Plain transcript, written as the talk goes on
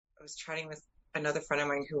I was chatting with another friend of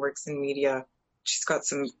mine who works in media. She's got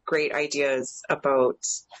some great ideas about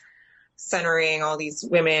centering all these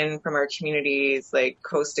women from our communities, like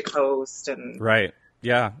coast to coast. And Right.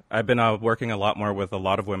 Yeah. I've been working a lot more with a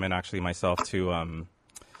lot of women actually myself too.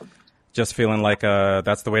 Just feeling like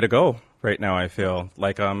that's the way to go right now. I feel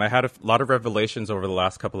like I had a lot of revelations over the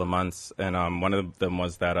last couple of months, and one of them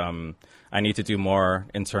was that I need to do more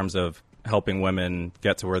in terms of helping women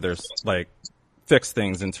get to where there's like fix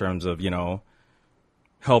things in terms of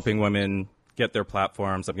helping women get their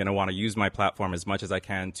platforms. I'm going to want to use my platform as much as I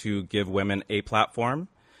can to give women a platform.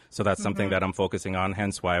 So that's something that I'm focusing on,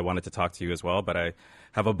 hence why I wanted to talk to you as well. But I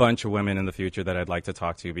have a bunch of women in the future that I'd like to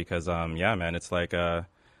talk to because, yeah, man, it's like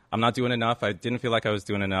I'm not doing enough. I didn't feel like I was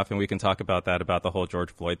doing enough. And we can talk about that, about the whole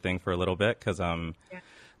George Floyd thing for a little bit because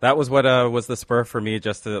that was what was the spur for me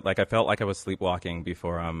just to, like, I felt like I was sleepwalking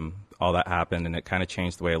before all that happened. And it kind of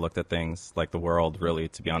changed the way I looked at things, like the world, really,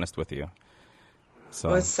 to be honest with you. So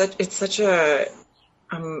well, it's such a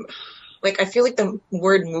like I feel like the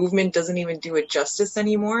word movement doesn't even do it justice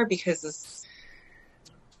anymore because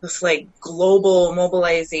this like global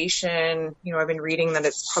mobilization. I've been reading that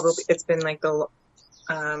it's been like the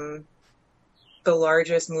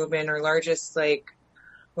largest movement or largest like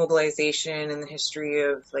mobilization in the history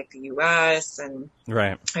of like the U.S. and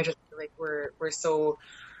right. I just feel like we're so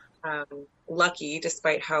lucky,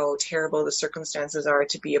 despite how terrible the circumstances are,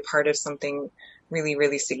 to be a part of something really,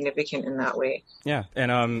 really significant in that way. Yeah.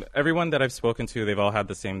 And everyone that I've spoken to, they've all had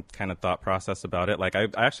the same kind of thought process about it. Like I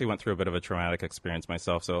actually went through a bit of a traumatic experience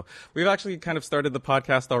myself. So we've actually kind of started the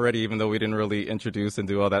podcast already, even though we didn't really introduce and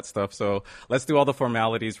do all that stuff. So let's do all the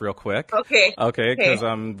formalities real quick. Okay. Okay. Because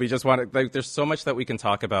we just want to, like, there's so much that we can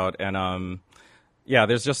talk about. And yeah,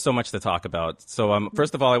 there's just so much to talk about. So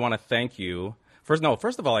first of all, I want to thank you.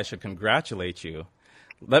 First of all, I should congratulate you.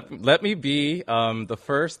 Let me be the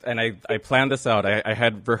first, and I planned this out. I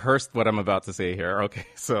had rehearsed what I'm about to say here. Okay,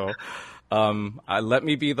 so let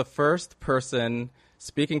me be the first person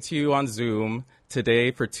speaking to you on Zoom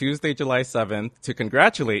today for Tuesday, July 7th to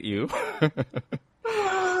congratulate you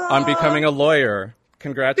on becoming a lawyer.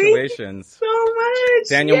 Congratulations. Thank you so much.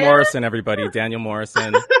 Danielle Morrison, everybody. Danielle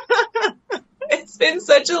Morrison. It's been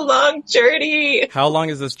such a long journey. How long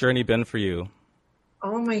has this journey been for you?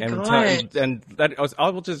 Oh my God. I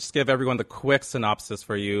will just give everyone the quick synopsis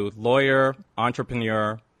for you. Lawyer,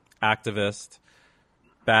 entrepreneur, activist,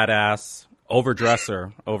 badass,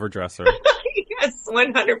 overdresser. Yes,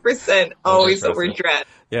 100%. Always overdressed.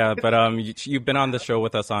 Yeah, but you've been on the show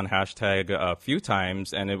with us on hashtag a few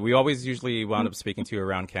times, and we always usually wound up speaking to you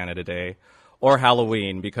around Canada Day or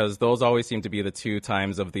Halloween because those always seem to be the two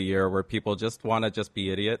times of the year where people just want to just be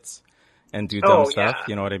idiots and do dumb stuff. Yeah.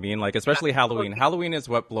 You know what I mean? Like, especially Halloween. Halloween is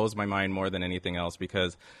what blows my mind more than anything else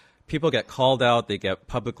because people get called out. They get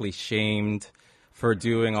publicly shamed for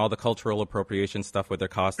doing all the cultural appropriation stuff with their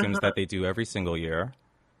costumes that they do every single year.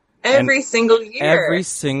 Every single year.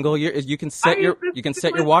 You can set your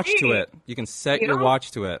watch to it. You can set your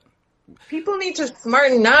watch to it. People need to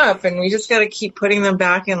smarten up, and we just got to keep putting them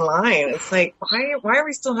back in line. It's like, why are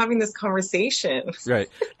we still having this conversation? Right.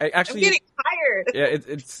 Actually, I'm getting tired. Yeah,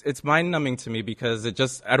 it's mind numbing to me because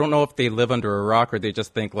I don't know if they live under a rock or they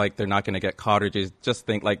just think like they're not going to get caught or they just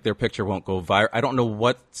think like their picture won't go viral. I don't know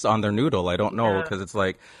what's on their noodle. I don't know because it's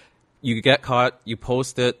like you get caught, you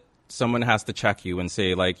post it, someone has to check you and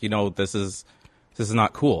say like, this is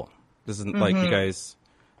not cool. This isn't like you guys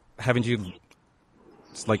haven't you.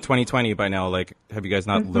 It's like 2020 by now. Like, have you guys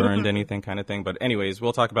not learned anything kind of thing? But anyways,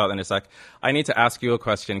 we'll talk about that in a sec. I need to ask you a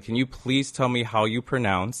question. Can you please tell me how you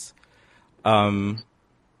pronounce your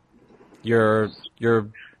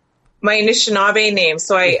my Anishinaabe name?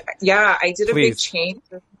 So I did a big change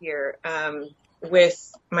this year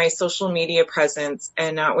with my social media presence,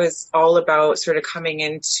 and that was all about sort of coming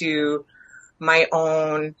into my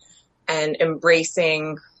own and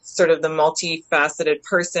embracing sort of the multifaceted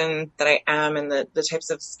person that I am and the types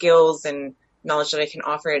of skills and knowledge that I can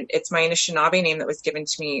offer. It's my Anishinaabe name that was given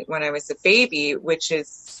to me when I was a baby, which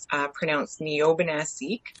is pronounced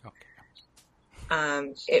Neobanasik.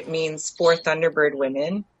 Okay. It means four Thunderbird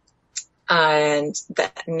women. And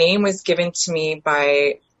that name was given to me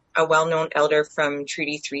by a well-known elder from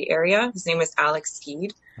Treaty 3 area. His name was Alex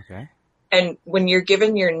Skeed. Okay. And when you're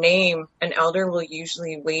given your name, an elder will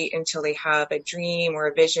usually wait until they have a dream or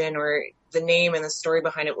a vision or the name and the story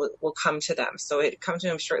behind it will come to them. So it come to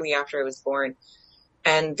him shortly after I was born.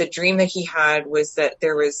 And the dream that he had was that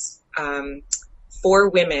there was four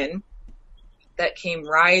women that came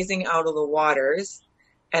rising out of the waters.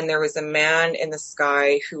 And there was a man in the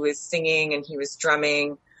sky who was singing and he was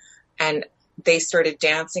drumming. And they started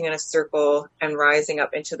dancing in a circle and rising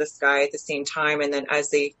up into the sky at the same time. And then as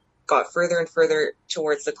they got further and further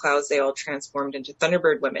towards the clouds, they all transformed into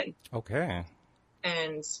Thunderbird women. Okay.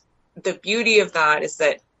 And the beauty of that is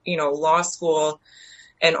that, law school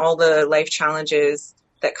and all the life challenges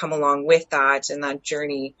that come along with that and that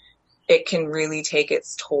journey, it can really take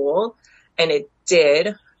its toll. And it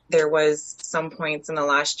did. There was some points in the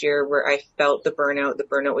last year where I felt the burnout. The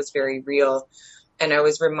burnout was very real. And I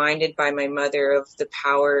was reminded by my mother of the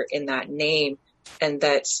power in that name, and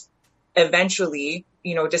that eventually,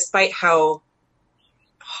 despite how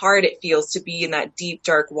hard it feels to be in that deep,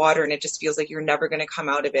 dark water, and it just feels like you're never going to come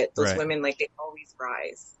out of it, those women, like, they always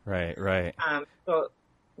rise. Right. So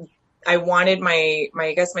I wanted my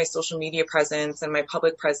social media presence and my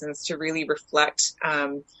public presence to really reflect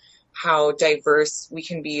how diverse we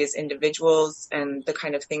can be as individuals and the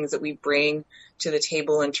kind of things that we bring to the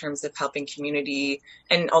table in terms of helping community,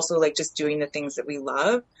 and also like just doing the things that we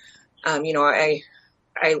love.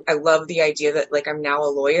 I love the idea that, like, I'm now a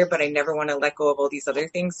lawyer, but I never want to let go of all these other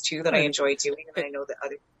things too that I enjoy doing, and I know that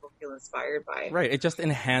other people feel inspired by. Right. It just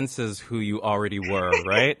enhances who you already were,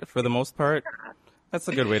 right? For the most part. That's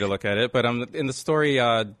a good way to look at it. But in the story,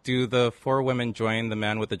 do the 4 women join the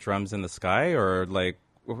man with the drums in the sky, or like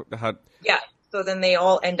how? Yeah. So then they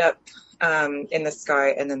all end up in the sky,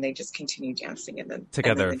 and then they just continue dancing, and then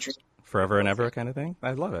together, and then forever and ever, kind of thing.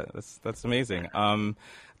 I love it. That's amazing.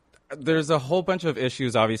 There's a whole bunch of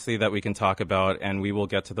issues, obviously, that we can talk about, and we will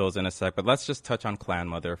get to those in a sec. But let's just touch on Clan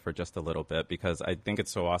Mother for just a little bit, because I think it's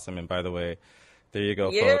so awesome. And by the way, there you go,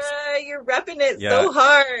 folks. Yeah, you're repping it so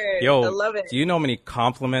hard. Yo, I love it. Do you know how many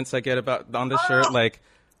compliments I get on this shirt? Like,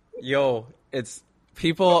 it's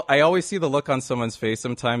people. I always see the look on someone's face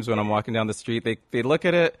sometimes when I'm walking down the street. They look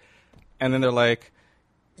at it, and then they're like,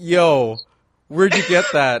 yo, where'd you get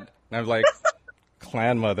that? And I'm like,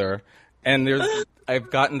 Clan Mother. And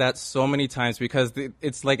I've gotten that so many times, because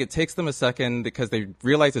it's like it takes them a second because they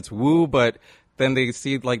realize it's woo, but then they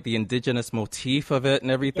see like the indigenous motif of it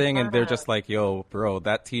and everything, and they're just like, yo, bro,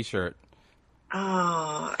 that T-shirt.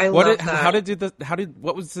 Oh, I love that.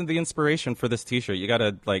 What was the inspiration for this T-shirt? You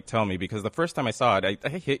gotta like tell me, because the first time I saw it, I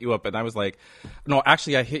hit you up and I was like, no,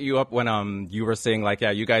 actually I hit you up when you were saying like,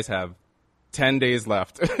 yeah, you guys have 10 days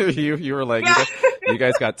left. you were like, you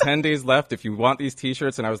guys got 10 days left if you want these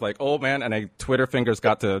T-shirts. And I was like, oh man. And Twitter fingers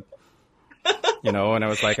got to, and I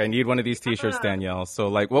was like, I need one of these T-shirts, Danielle. So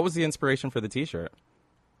like, what was the inspiration for the T-shirt?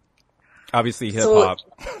 Obviously hip hop.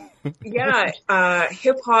 Yeah.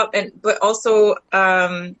 Hip hop, but also,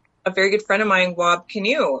 a very good friend of mine, Wab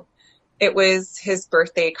Canoe. It was his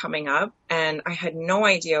birthday coming up, and I had no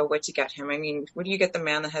idea what to get him. I mean, what do you get the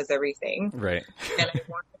man that has everything? Right. And I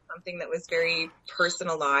wanted something that was very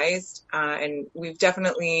personalized, and we've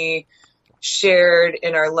definitely shared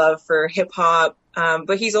in our love for hip hop,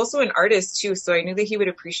 but he's also an artist too, so I knew that he would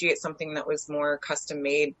appreciate something that was more custom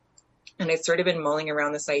made. And I'd sort of been mulling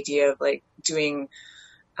around this idea of like doing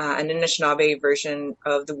an Anishinaabe version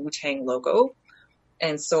of the Wu-Tang logo,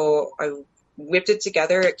 and so I whipped it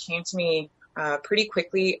together. It came to me pretty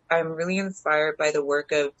quickly. I'm really inspired by the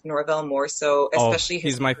work of Norvell Morrison, especially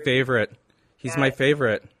he's my favorite. He's my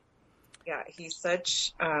favorite. Yeah, he's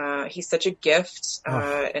such a gift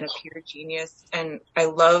and a pure genius, and I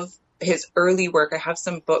love his early work. I have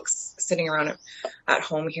some books sitting around at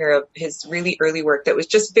home here of his really early work that was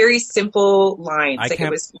just very simple lines.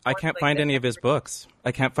 I can't find any of his books.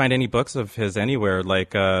 I can't find any books of his anywhere.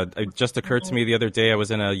 Like, it just occurred to me the other day, I was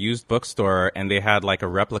in a used bookstore and they had like a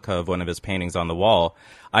replica of one of his paintings on the wall.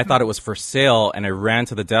 I thought it was for sale, and I ran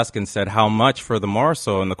to the desk and said, how much for the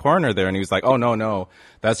Morrison in the corner there? And he was like, oh, no,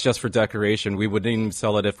 that's just for decoration. We wouldn't even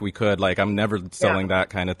sell it if we could. Like, I'm never selling that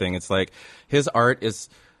kind of thing. It's like his art is...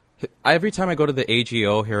 Every time I go to the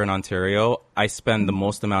AGO here in Ontario, I spend the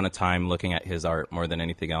most amount of time looking at his art more than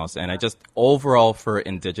anything else. And I just, overall for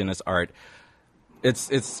Indigenous art,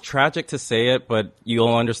 it's tragic to say it, but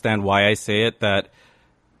you'll understand why I say it, that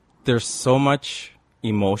there's so much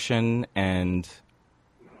emotion and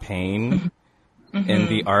pain in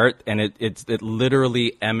the art, and it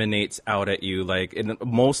literally emanates out at you. Like in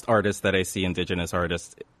most artists that I see, Indigenous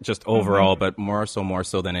artists, just overall, but more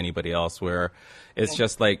so than anybody else, where it's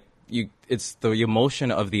just like, it's the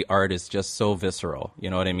emotion of the art is just so visceral. You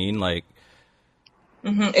know what I mean? Like,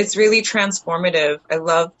 it's really transformative. I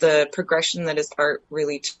love the progression that his art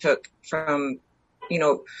really took from,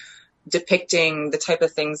 depicting the type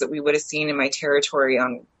of things that we would have seen in my territory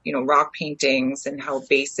on, rock paintings, and how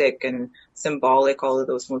basic and symbolic all of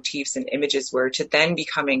those motifs and images were, to then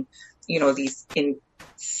becoming, these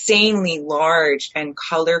insanely large and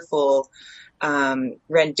colorful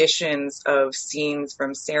renditions of scenes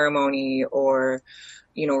from ceremony or,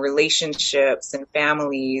 relationships and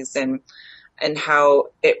families, and how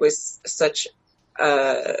it was such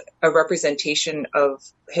a representation of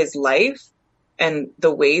his life and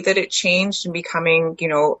the way that it changed and becoming,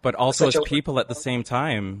 but also as people at the same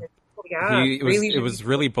time. Yeah, it was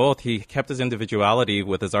really both. He kept his individuality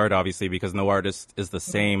with his art, obviously, because no artist is the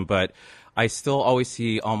same. But I still always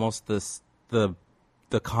see almost the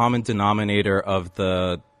common denominator of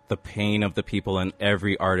the pain of the people in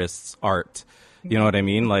every artist's art. You know what I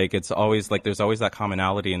mean? Like, it's always like there's always that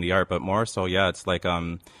commonality in the art, but more so, yeah, it's like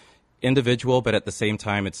individual, but at the same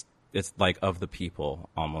time, it's like of the people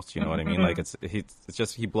almost. You know what I mean? Like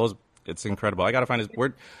he blows. It's incredible. I gotta find his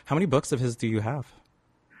word. How many books of his do you have?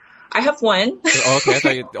 I have one. Oh,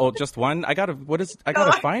 okay. Just one? I gotta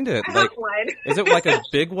find it. I like, have one. Is it like a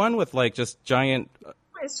big one with like just giant?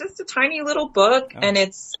 It's just a tiny little book, and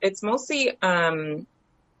it's mostly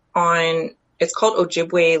it's called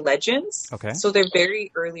Ojibwe Legends. Okay. So they're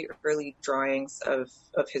very early drawings of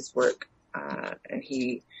his work, and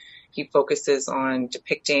he focuses on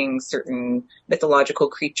depicting certain mythological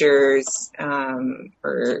creatures,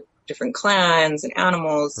 or different clans and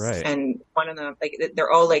animals. Right. And one of them, like,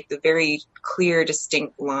 they're all like the very clear,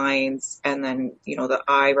 distinct lines, and then, the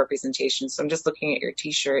eye representation. So I'm just looking at your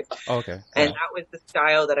t-shirt. Oh, okay. And that was the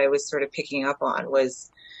style that I was sort of picking up on,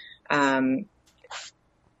 was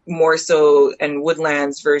more so and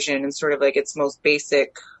Woodland's version, and sort of like its most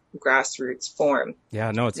basic grassroots form.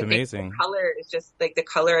 Yeah, no, it's amazing. The color is just like the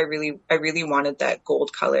color. I really wanted that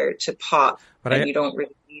gold color to pop, but you don't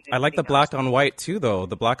really need it. I like the black on white too, though.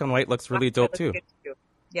 The black on white looks really dope too.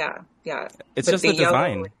 Yeah. It's just the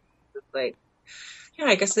design. Like, yeah,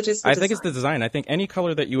 I guess it is. I think it's the design. I think any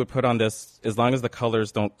color that you would put on this, as long as the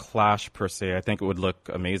colors don't clash per se, I think it would look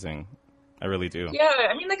amazing. I really do. Yeah,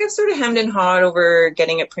 I mean, like, I've sort of hemmed and hawed over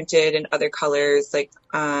getting it printed in other colors, like,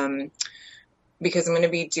 because I'm going to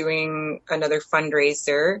be doing another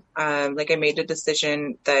fundraiser. Like, I made a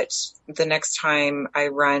decision that the next time I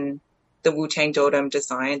run the Wu-Tang Totem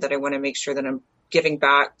design, that I want to make sure that I'm giving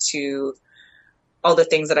back to all the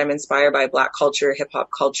things that I'm inspired by: Black culture, hip hop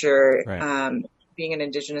culture, right. Being an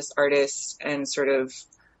Indigenous artist, and sort of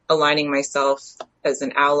aligning myself as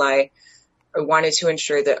an ally. I wanted to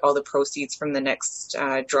ensure that all the proceeds from the next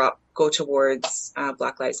drop go towards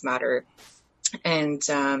Black Lives Matter. And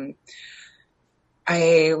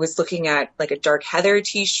I was looking at like a dark heather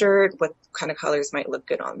t-shirt, what kind of colors might look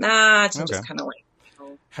good on that, and just kind of like.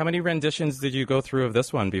 How many renditions did you go through of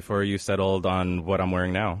this one before you settled on what I'm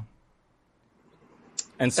wearing now?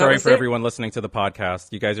 And sorry for everyone listening to the podcast.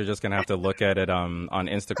 You guys are just going to have to look at it on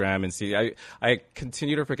Instagram and see. I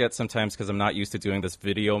continue to forget sometimes, because I'm not used to doing this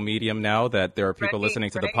video medium now, that there are people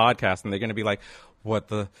listening to the podcast, and they're going to be like,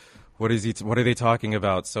 what are they talking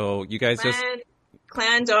about? So you guys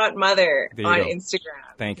Clan.mother on go.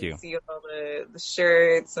 Instagram. Thank you. See all the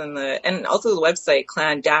shirts and also the website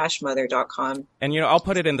clan-mother.com. And I'll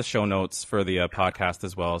put it in the show notes for the podcast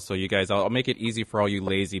as well. So you guys, I'll make it easy for all you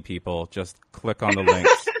lazy people. Just click on the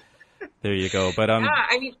links. There you go. But yeah,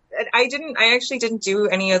 I mean, I actually didn't do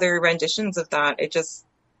any other renditions of that. It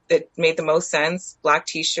made the most sense. Black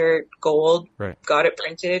t-shirt, gold, right. Got it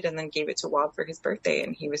printed, and then gave it to Wob for his birthday,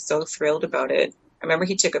 and he was so thrilled about it. I remember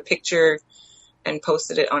he took a picture and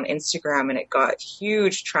posted it on Instagram, and it got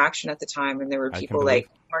huge traction at the time. And there were people like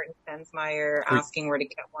Martin Stensmeyer asking where to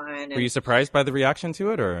get one. Were you surprised by the reaction to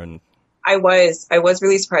it, or? I was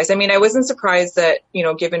really surprised. I mean, I wasn't surprised that,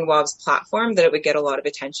 given Wob's platform, that it would get a lot of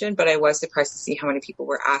attention, but I was surprised to see how many people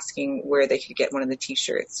were asking where they could get one of the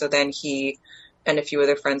t-shirts. So then he and a few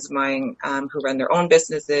other friends of mine, who run their own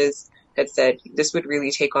businesses, had said, this would really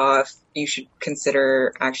take off. You should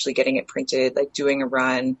consider actually getting it printed, like doing a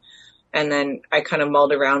run. And then I kind of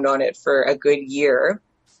mulled around on it for a good year,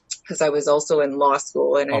 because I was also in law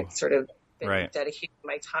school, and I sort of dedicated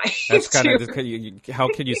my time. That's kind of how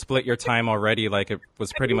could you split your time already? Like, it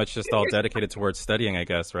was pretty much just all dedicated towards studying, I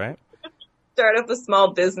guess, right? Start up a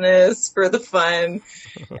small business for the fun,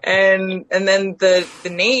 and then the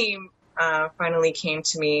name finally came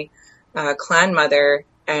to me, Clan Mother,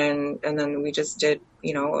 and then we just did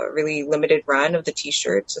a really limited run of the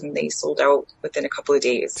t-shirts, and they sold out within a couple of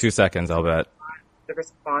days. 2 seconds, I'll bet. The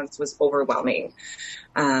response was overwhelming.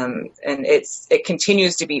 And it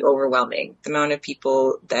continues to be overwhelming. The amount of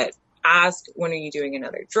people that ask, when are you doing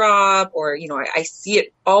another drop? Or, I see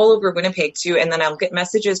it all over Winnipeg too. And then I'll get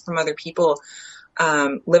messages from other people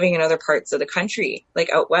living in other parts of the country, like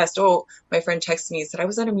out west. Oh, my friend texted me and said, I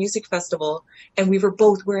was at a music festival and we were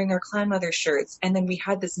both wearing our clan mother shirts. And then we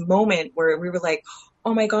had this moment where we were like,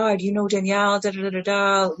 oh my God, you know, Danielle, da da da da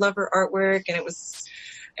da, love her artwork. And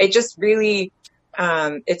it just really,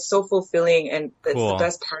 it's so fulfilling. And it's Cool. the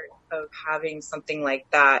best part of having something like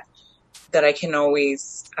that I can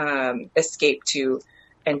always escape to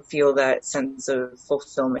and feel that sense of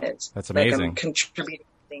fulfillment. That's amazing. Like I'm contributing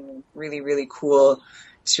something really, really cool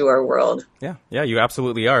to our world. Yeah, you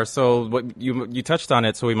absolutely are. So what you touched on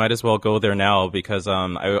it, so we might as well go there now because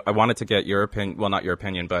I wanted to get your opinion, well, not your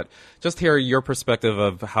opinion, but just hear your perspective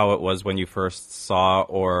of how it was when you first saw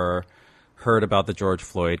or heard about the George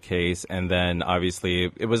Floyd case, and then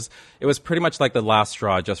obviously it was pretty much like the last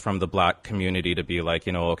straw just from the Black community to be like,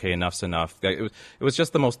 you know, okay, enough's enough. It was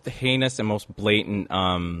just the most heinous and most blatant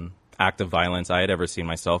act of violence I had ever seen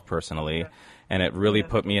myself personally. Yeah. And it really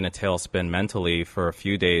put me in a tailspin mentally for a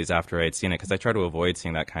few days after I'd seen it, because I try to avoid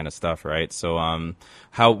seeing that kind of stuff, right? So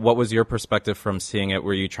what was your perspective from seeing it?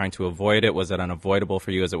 Were you trying to avoid it? Was it unavoidable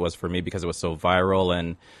for you as it was for me because it was so viral?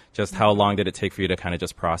 And just how long did it take for you to kind of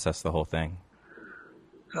just process the whole thing?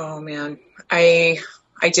 Oh, man. I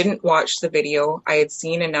didn't watch the video. I had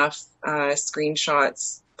seen enough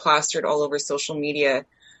screenshots plastered all over social media,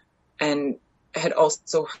 and had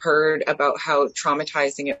also heard about how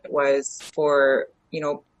traumatizing it was for, you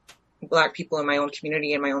know, Black people in my own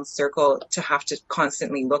community, in my own circle, to have to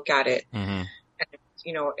constantly look at it. Mm-hmm. And,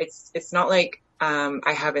 you know, it's not like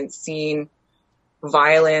I haven't seen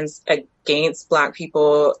violence against Black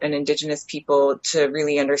people and Indigenous people to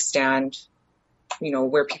really understand, you know,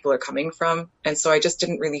 where people are coming from. And so I just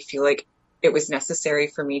didn't really feel like it was necessary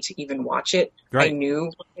for me to even watch it. Right. I knew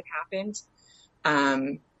what had happened.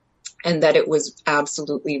 And that it was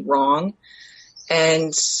absolutely wrong.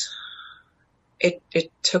 And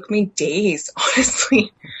it took me days,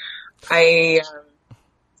 honestly. I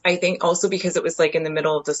think also because it was like in the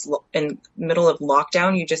middle of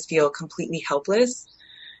lockdown, you just feel completely helpless,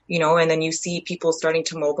 you know, and then you see people starting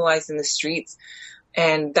to mobilize in the streets.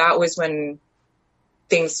 And that was when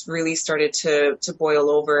things really started to boil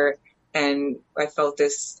over. And I felt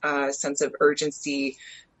this sense of urgency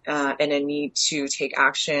and a need to take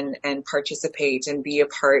action and participate and be a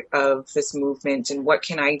part of this movement. And what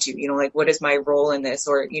can I do? You know, like, what is my role in this?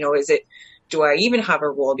 Or, you know, do I even have a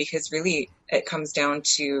role? Because really it comes down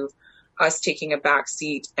to us taking a back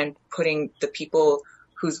seat and putting the people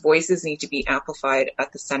whose voices need to be amplified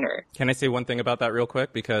at the center. Can I say one thing about that real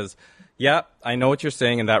quick? Because, yeah, I know what you're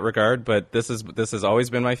saying in that regard, but this has always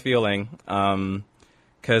been my feeling.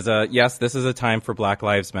 Because, yes, this is a time for Black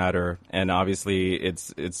Lives Matter, and obviously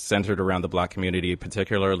it's centered around the Black community,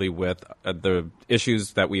 particularly with the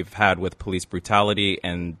issues that we've had with police brutality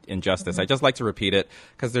and injustice. Mm-hmm. I just like to repeat it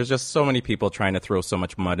because there's just so many people trying to throw so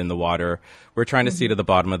much mud in the water. We're trying to see to the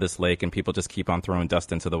bottom of this lake, and people just keep on throwing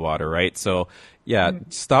dust into the water, right? So, yeah,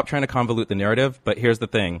 stop trying to convolute the narrative, but here's the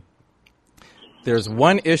thing. There's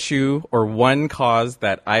one issue or one cause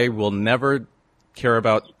that I will never care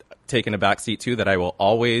about taking a backseat to, that I will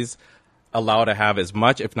always allow to have as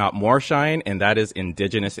much, if not more, shine, and that is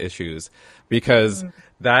Indigenous issues. Because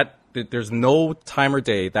there's no time or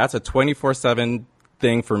day. That's a 24/7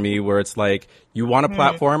 thing for me, where it's like, you want a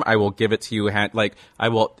platform, I will give it to you.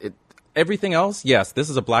 Everything else, yes, this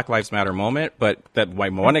is a Black Lives Matter moment, but that my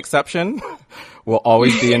one exception will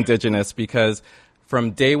always be Indigenous, because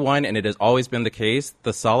from day one, and it has always been the case,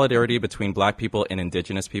 the solidarity between Black people and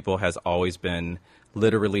Indigenous people has always been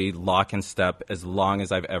literally lock and step as long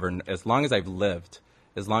as I've lived.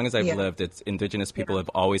 It's Indigenous people have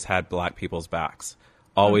always had Black people's backs.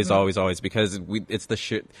 Always, because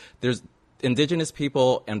there's Indigenous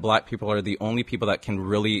people and Black people are the only people that can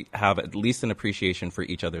really have at least an appreciation for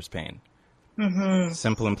each other's pain. Mm-hmm.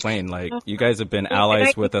 Simple and plain. Like, you guys have been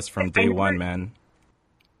allies with us from day one, man.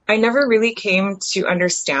 I never really came to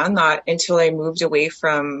understand that until I moved away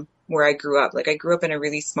from where I grew up. Like, I grew up in a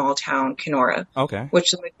really small town, Kenora,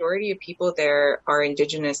 which the majority of people there are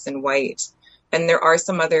Indigenous and white. And there are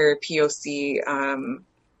some other POC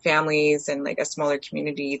families and like a smaller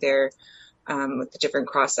community there with a different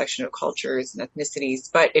cross-section of cultures and ethnicities.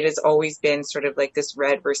 But it has always been sort of like this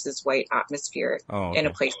red versus white atmosphere in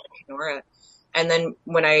a place like Kenora. And then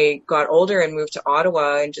when I got older and moved to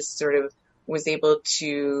Ottawa and just sort of was able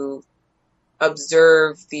to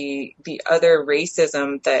observe the other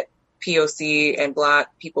racism that POC and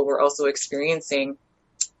Black people were also experiencing,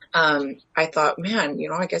 I thought, man, you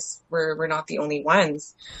know, I guess we're not the only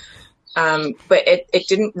ones. But it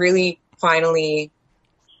didn't really finally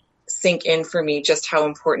sink in for me just how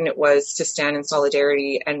important it was to stand in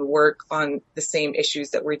solidarity and work on the same issues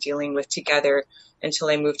that we're dealing with together until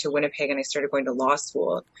I moved to Winnipeg and I started going to law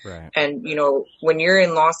school. Right. And, you know, when you're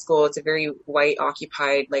in law school, it's a very white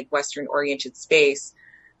occupied, like Western oriented space.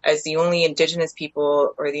 As the only Indigenous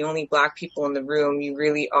people or the only Black people in the room, you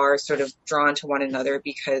really are sort of drawn to one another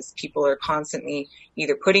because people are constantly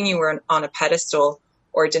either putting you on a pedestal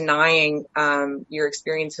or denying your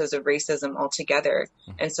experiences of racism altogether.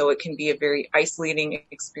 And so it can be a very isolating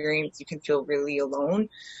experience. You can feel really alone.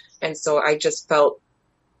 And so I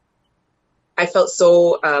felt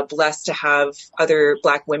so blessed to have other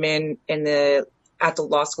Black women at the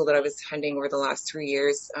law school that I was attending over the last 3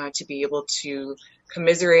 years to be able to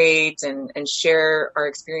commiserate and share our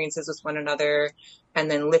experiences with one another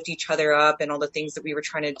and then lift each other up and all the things that we were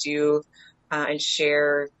trying to do and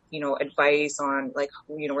share, you know, advice on like,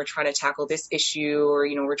 you know, we're trying to tackle this issue or,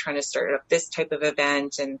 you know, we're trying to start up this type of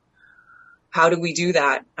event and how do we do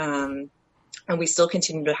that? And we still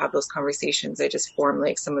continue to have those conversations. I just formed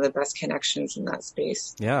like some of the best connections in that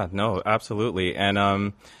space. Yeah, no, absolutely.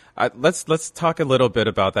 And let's talk a little bit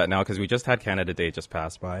about that now because we just had Canada Day just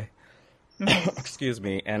pass by. Excuse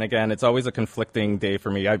me. And again, it's always a conflicting day for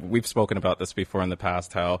me. We've spoken about this before in the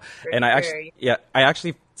past, I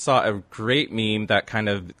actually saw a great meme that kind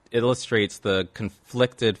of illustrates the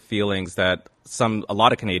conflicted feelings that a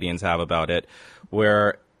lot of Canadians have about it,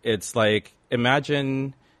 where it's like,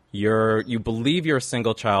 imagine you believe you're a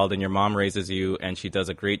single child and your mom raises you and she does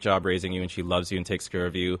a great job raising you and she loves you and takes care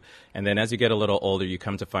of you. And then as you get a little older, you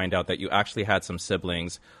come to find out that you actually had some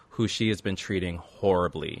siblings who she has been treating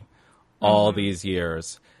horribly all these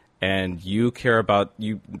years, and you care about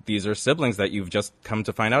these are siblings that you've just come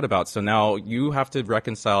to find out about. So now you have to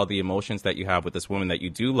reconcile the emotions that you have with this woman that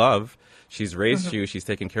you do love. She's raised you, she's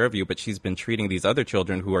taken care of you, but she's been treating these other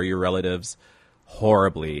children who are your relatives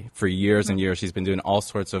horribly for years and years. She's been doing all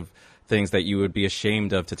sorts of things that you would be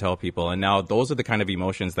ashamed of to tell people. And now those are the kind of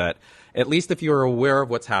emotions that, at least if you're aware of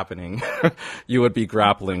what's happening, you would be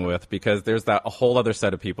grappling with, because there's a whole other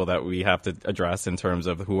set of people that we have to address in terms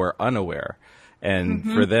of who are unaware. And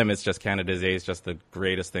for them, it's just Canada Day is just the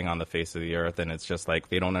greatest thing on the face of the earth. And it's just like,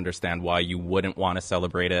 they don't understand why you wouldn't want to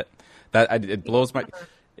celebrate it. It blows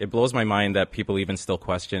my mind that people even still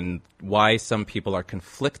question why some people are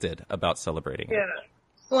conflicted about celebrating it. Yeah.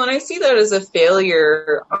 Well, and I see that as a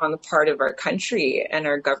failure on the part of our country and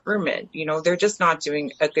our government. You know, they're just not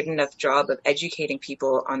doing a good enough job of educating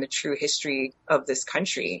people on the true history of this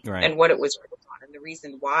country and what it was built on and the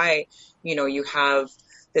reason why, you know, you have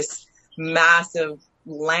this massive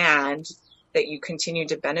land that you continue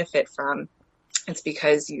to benefit from. It's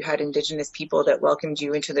because you had Indigenous people that welcomed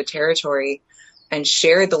you into the territory and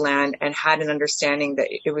shared the land and had an understanding that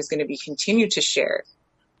it was going to be continued to share.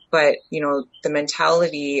 But, you know, the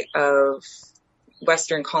mentality of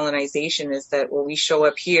Western colonization is that, well, we show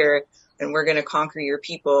up here and we're going to conquer your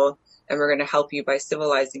people and we're going to help you by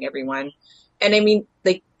civilizing everyone. And I mean,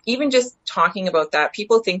 like, even just talking about that,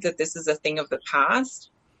 people think that this is a thing of the past,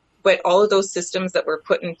 but all of those systems that were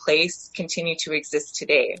put in place continue to exist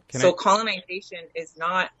today. Colonization is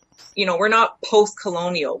not, you know, we're not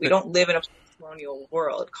post-colonial. We don't live in a post-colonial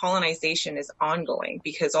world. Colonization is ongoing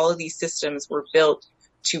because all of these systems were built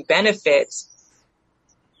to benefit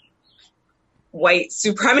white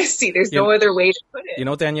supremacy. There's no other way to put it. You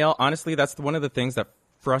know, Danielle, honestly, that's one of the things that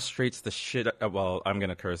frustrates the shit. Well, I'm going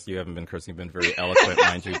to curse. You haven't been cursing. You've been very eloquent,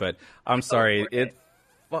 mind you. But I'm sorry.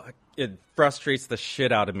 It frustrates the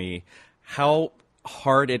shit out of me how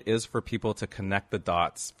hard it is for people to connect the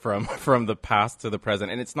dots from the past to the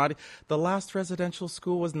present. And it's not, the last residential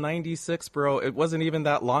school was 96, bro. It wasn't even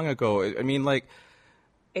that long ago. I mean, like,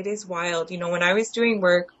 it is wild. You know, when I was doing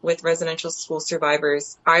work with residential school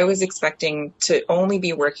survivors, I was expecting to only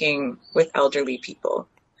be working with elderly people.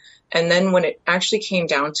 And then when it actually came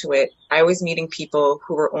down to it, I was meeting people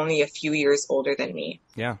who were only a few years older than me.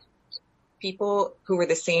 Yeah. People who were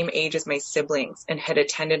the same age as my siblings and had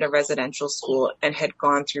attended a residential school and had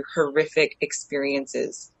gone through horrific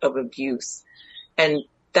experiences of abuse. And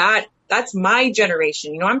that's my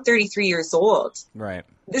generation. You know, I'm 33 years old. Right.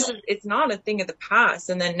 It's not a thing of the past.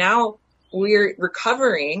 And then now we're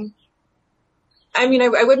recovering. I mean,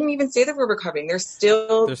 I wouldn't even say that we're recovering. There's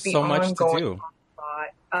so much to do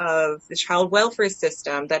of the child welfare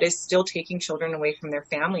system that is still taking children away from their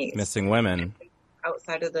families. Missing women.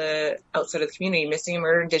 Outside of the community, missing and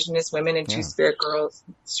murdered Indigenous women and Two-Spirit girls,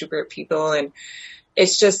 Two-Spirit people. And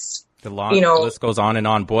it's just, List goes on and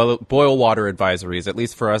on. Boil water advisories, at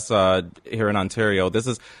least for us here in Ontario. This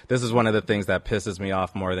is one of the things that pisses me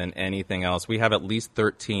off more than anything else. We have at least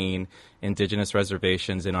 13 Indigenous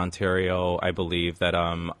reservations in Ontario, I believe, that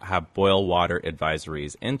have boil water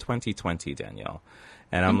advisories in 2020, Danielle.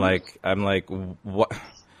 And I'm like, what?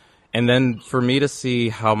 And then for me to see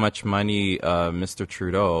how much money Mr.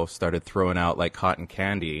 Trudeau started throwing out like cotton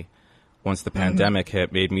candy once the pandemic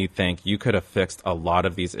hit made me think you could have fixed a lot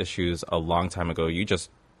of these issues a long time ago. You just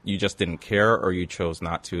didn't care, or you chose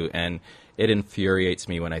not to. And it infuriates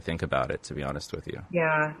me when I think about it, to be honest with you.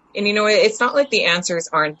 Yeah. And it's not like the answers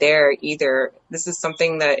aren't there either. This is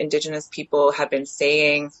something that Indigenous people have been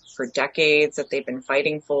saying for decades, that they've been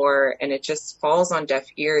fighting for, and it just falls on deaf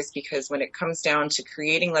ears, because when it comes down to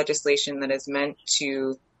creating legislation that is meant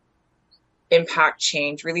to impact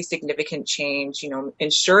change, really significant change,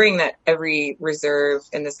 ensuring that every reserve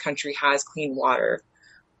in this country has clean water,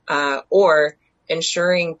 or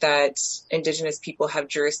ensuring that Indigenous people have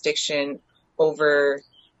jurisdiction over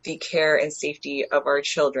the care and safety of our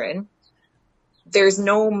children, there's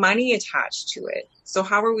no money attached to it. So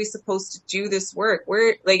how are we supposed to do this work?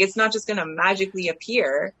 It's not just going to magically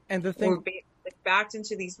appear. And the thing, we're backed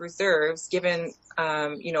into these reserves, given,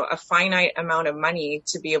 a finite amount of money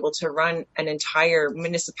to be able to run an entire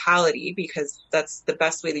municipality, because that's the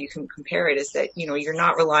best way that you can compare it, is that, you're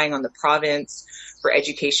not relying on the province for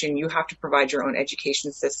education. You have to provide your own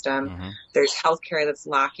education system. There's healthcare that's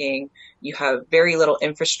lacking. You have very little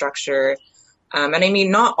infrastructure. And I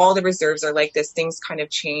mean, not all the reserves are like this. Things kind of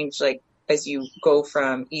change, like, as you go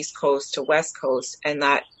from East Coast to West Coast, and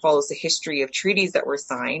that follows the history of treaties that were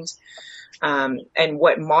signed. And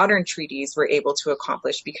what modern treaties were able to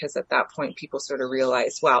accomplish, because at that point people sort of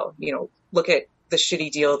realized, well, look at the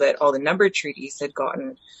shitty deal that all the numbered treaties had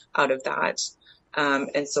gotten out of that.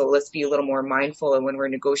 And so let's be a little more mindful when we're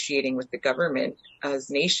negotiating with the government as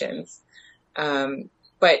nations.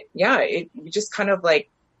 But yeah, we just kind of like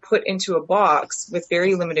put into a box with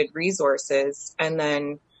very limited resources, and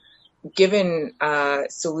then given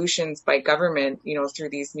solutions by government, through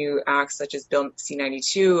these new acts such as Bill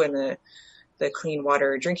C-92 and the Clean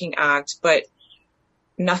Water Drinking Act, but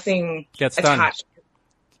nothing gets attached.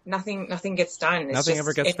 Done. Nothing gets done. Nothing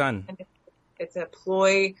ever gets done. It's a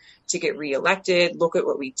ploy to get reelected. Look at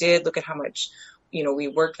what we did. Look at how much, we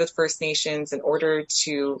worked with First Nations in order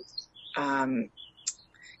to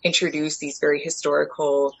introduce these very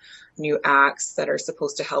historical new acts that are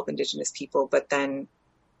supposed to help Indigenous people. But then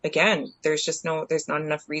again, there's not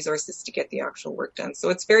enough resources to get the actual work done. So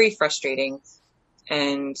it's very frustrating.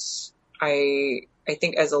 And I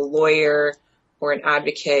think as a lawyer or an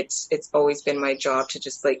advocate, it's always been my job to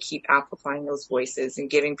just like keep amplifying those voices and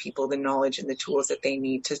giving people the knowledge and the tools that they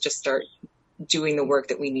need to just start doing the work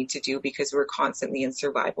that we need to do, because we're constantly in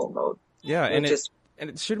survival mode. Yeah. And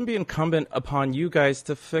it shouldn't be incumbent upon you guys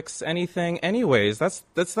to fix anything anyways. That's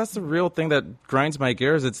the real thing that grinds my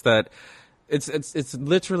gears. It's that It's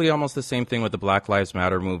literally almost the same thing with the Black Lives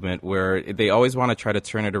Matter movement, where they always want to try to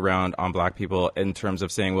turn it around on Black people in terms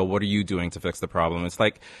of saying, well, what are you doing to fix the problem? It's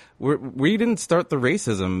like, we didn't start the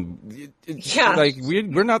racism. Yeah. Like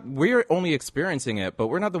we're only experiencing it, but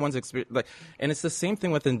we're not the ones and it's the same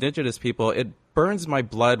thing with Indigenous people. It burns my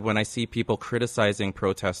blood when I see people criticizing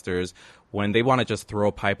protesters when they want to just throw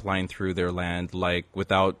a pipeline through their land, like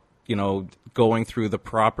without, going through the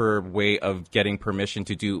proper way of getting permission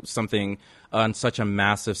to do something on such a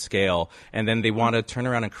massive scale. And then they want to turn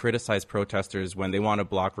around and criticize protesters when they want to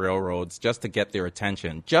block railroads just to get their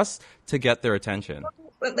attention. But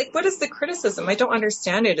what is the criticism? I don't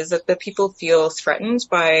understand it. Is it that people feel threatened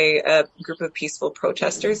by a group of peaceful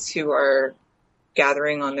protesters who are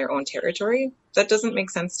gathering on their own territory? That doesn't make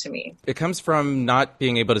sense to me. It comes from not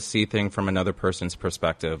being able to see things from another person's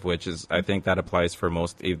perspective, which is, I think that applies for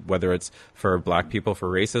most, whether it's for Black people for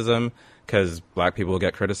racism, because Black people will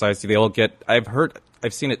get criticized. I've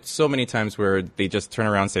seen it so many times where they just turn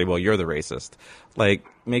around and say, well, you're the racist.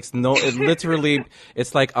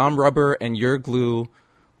 It's like I'm rubber and you're glue.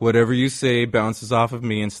 Whatever you say bounces off of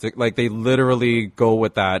me and stick. Like, they literally go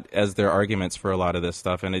with that as their arguments for a lot of this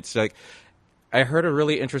stuff. And it's like, I heard a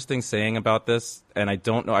really interesting saying about this, and I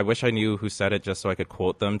don't know, I wish I knew who said it just so I could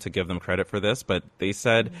quote them to give them credit for this, but they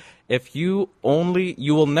said, you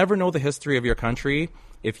will never know the history of your country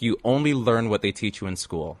if you only learn what they teach you in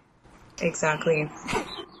school. Exactly.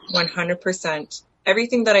 100%.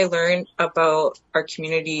 Everything that I learned about our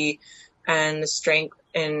community and the strength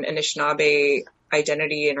in Anishinaabe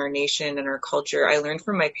identity in our nation and our culture, I learned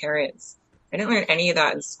from my parents. I didn't learn any of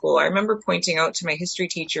that in school. I remember pointing out to my history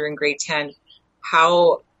teacher in grade 10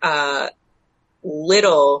 how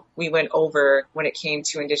little we went over when it came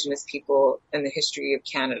to Indigenous people in the history of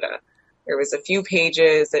Canada. There was a few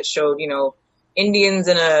pages that showed, Indians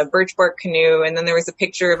in a birch bark canoe, and then there was a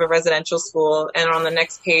picture of a residential school, and on the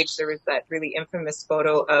next page there was that really infamous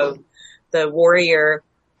photo of the warrior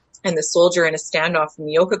and the soldier in a standoff in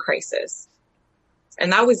the Oka crisis.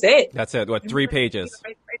 And that was it. That's it. What, 3 pages?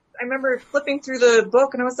 I remember flipping through the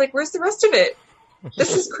book and I was like, where's the rest of it?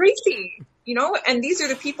 This is crazy, and these are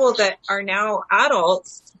the people that are now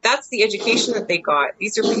adults. That's the education that they got.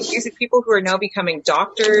 These are people who are now becoming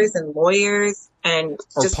doctors and lawyers and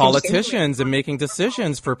or just politicians and making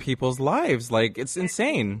decisions for people's lives. Like, it's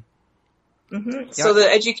insane. Mm-hmm. Yeah. So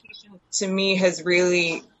the education to me has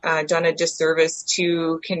really done a disservice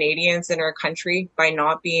to Canadians in our country by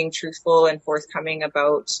not being truthful and forthcoming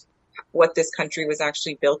about what this country was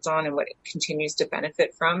actually built on and what it continues to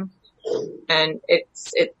benefit from. And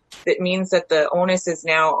it means that the onus is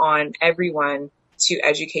now on everyone to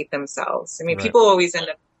educate themselves. I mean, right. People always end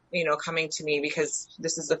up, coming to me because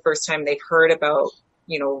this is the first time they've heard about,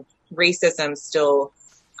 racism still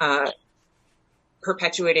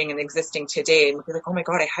perpetuating and existing today. And they're like, oh my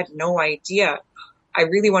God, I had no idea. I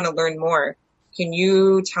really want to learn more. Can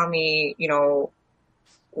you tell me,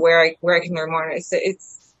 where I can learn more? And I said,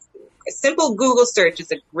 it's a simple Google search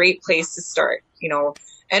is a great place to start,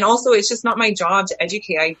 And also, it's just not my job to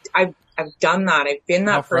educate. I've done that. I've been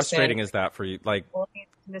that person. How frustrating is that for you? Like,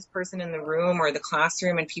 this person in the room or the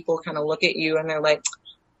classroom, and people kind of look at you and they're like,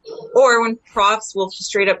 or when profs will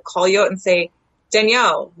straight up call you out and say,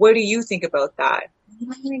 Danielle, what do you think about that?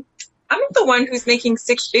 I'm not the one who's making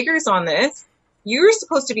 6 figures on this. You're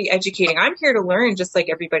supposed to be educating. I'm here to learn just like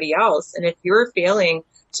everybody else. And if you're failing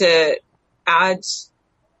to add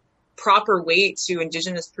proper weight to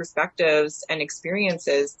Indigenous perspectives and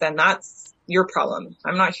experiences, then that's your problem.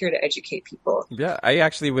 I'm not here to educate people. Yeah, I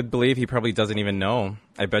actually would believe he probably doesn't even know.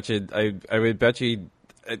 I bet you, I would bet you,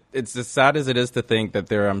 it's as sad as it is to think that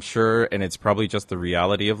there, I'm sure, and it's probably just the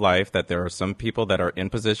reality of life, that there are some people that are in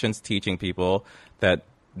positions teaching people that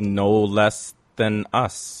know less than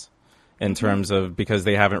us. In terms of, because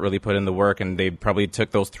they haven't really put in the work, and they probably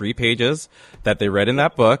took those 3 pages that they read in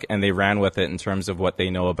that book and they ran with it in terms of what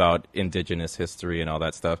they know about Indigenous history and all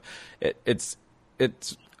that stuff. It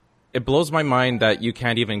blows my mind that you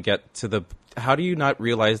can't even get to the, how do you not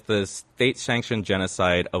realize the state-sanctioned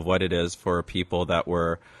genocide of what it is for people that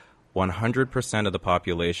were 100% of the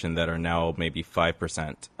population that are now maybe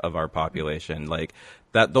 5% of our population? Like,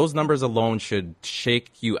 that, those numbers alone should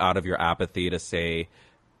shake you out of your apathy to say,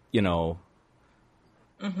 Mm-hmm.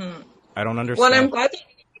 I don't understand. Well, I'm glad that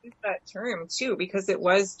you used that term too, because it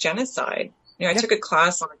was genocide. I took a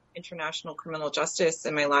class on international criminal justice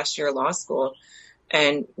in my last year of law school,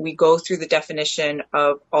 and we go through the definition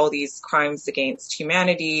of all these crimes against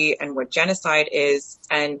humanity and what genocide is.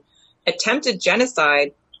 And attempted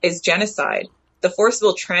genocide is genocide. The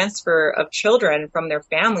forcible transfer of children from their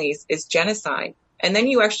families is genocide. And then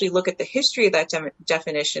you actually look at the history of that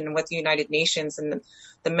definition and what the United Nations and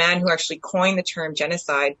the man who actually coined the term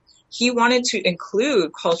genocide, he wanted to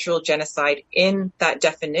include cultural genocide in that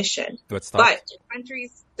definition. But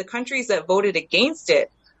the countries that voted against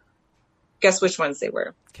it, guess which ones they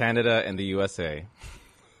were? Canada and the USA.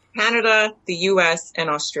 Canada, the US,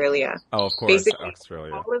 and Australia. Oh, of course, basically,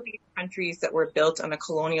 Australia. All of these countries that were built on a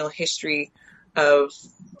colonial history of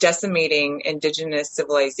decimating Indigenous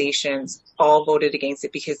civilizations all voted against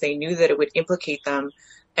it because they knew that it would implicate them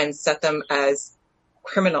and set them as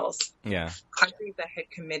criminals. Yeah. Countries that had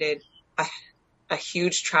committed a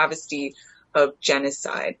huge travesty of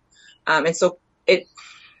genocide. And so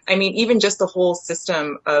even just the whole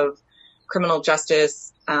system of criminal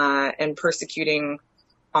justice and persecuting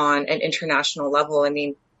on an international level,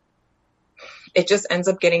 it just ends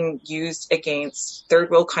up getting used against third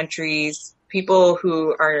world countries, people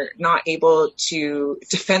who are not able to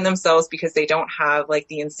defend themselves because they don't have like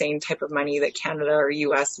the insane type of money that Canada or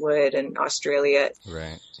US would, and Australia.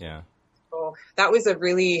 Right. Yeah. So that was a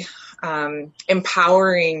really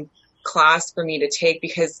empowering class for me to take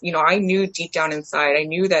because, I knew deep down inside, I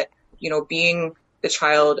knew that, being the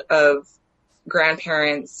child of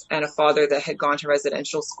grandparents and a father that had gone to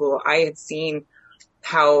residential school, I had seen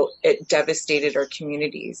how it devastated our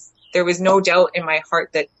communities. There was no doubt in my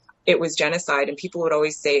heart that it was genocide, and people would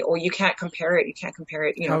always say, "Oh, you can't compare it. You can't compare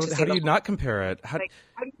it." How do you not compare it? How do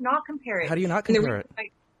you not compare it? How do you not compare it?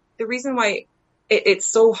 The reason why it's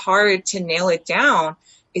so hard to nail it down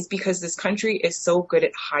is because this country is so good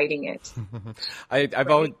at hiding it. I've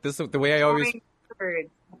always the way I always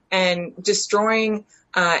and destroying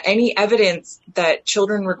any evidence that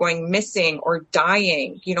children were going missing or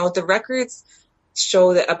dying. The records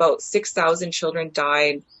show that about 6,000 children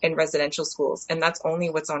died in residential schools, and that's only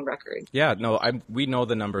what's on record. Yeah, no, we know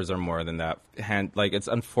the numbers are more than that. It's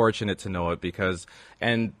unfortunate to know it because,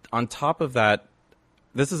 and on top of that,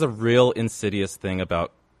 this is a real insidious thing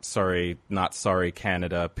about sorry, not sorry,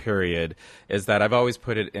 Canada, period, is that I've always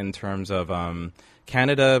put it in terms of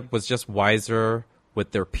Canada was just wiser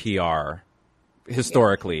with their PR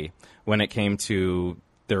historically when it came to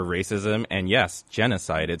their racism and yes,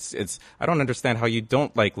 genocide. It's I don't understand how you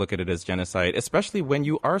don't look at it as genocide, especially when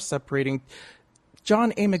you are separating.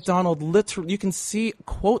 John A. Macdonald, literally, you can see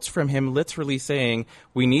quotes from him literally saying,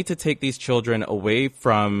 we need to take these children away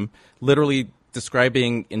from literally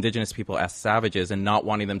describing Indigenous people as savages and not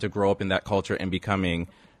wanting them to grow up in that culture and becoming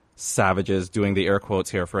savages, doing the air quotes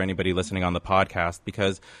here for anybody listening on the podcast,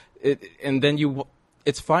 because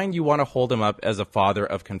it's fine you want to hold him up as a father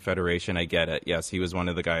of Confederation. I get it. Yes, he was one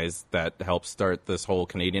of the guys that helped start this whole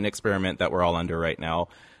Canadian experiment that we're all under right now.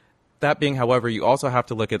 That being, however, you also have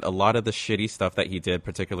to look at a lot of the shitty stuff that he did,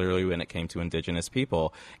 particularly when it came to Indigenous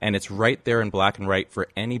people. And it's right there in black and white for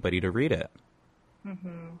anybody to read it.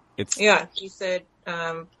 Mm-hmm. He said,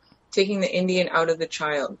 taking the Indian out of the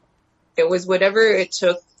child. It was whatever it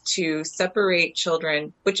took to separate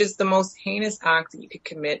children, which is the most heinous act that you could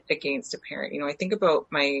commit against a parent. I think about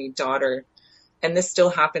my daughter, and this still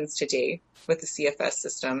happens today with the CFS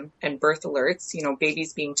system and birth alerts,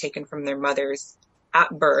 babies being taken from their mothers at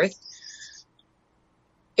birth.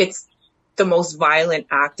 It's the most violent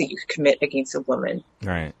act that you could commit against a woman.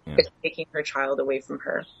 Right. Yeah. It's taking her child away from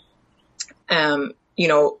her.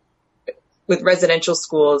 With residential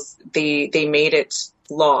schools, they made it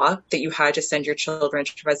law that you had to send your children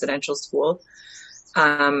to residential school.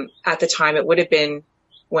 At the time, it would have been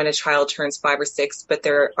when a child turns 5 or 6, but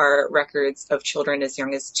there are records of children as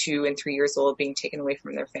young as 2 and 3 years old being taken away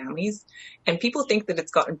from their families. And people think that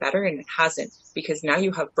it's gotten better, and it hasn't, because now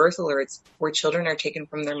you have birth alerts where children are taken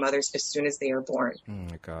from their mothers as soon as they are born. Oh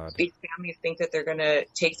my God. These families think that they're going to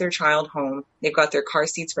take their child home. They've got their car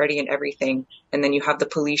seats ready and everything. And then you have the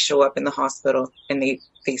police show up in the hospital and they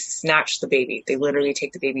snatch the baby. They literally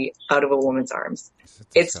take the baby out of a woman's arms.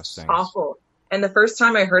 It's awful. And the first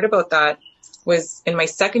time I heard about that was in my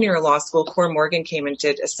second year of law school. Cora Morgan came and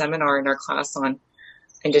did a seminar in our class on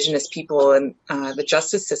Indigenous people and the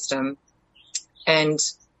justice system. And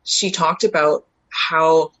she talked about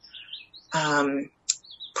how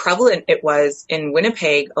prevalent it was in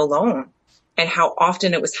Winnipeg alone and how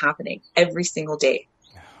often it was happening every single day.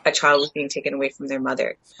 A child was being taken away from their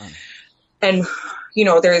mother. And,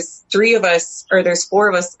 there's 4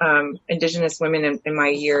 of us Indigenous women in my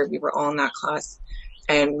year. We were all in that class.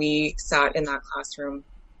 And we sat in that classroom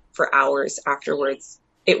for hours afterwards.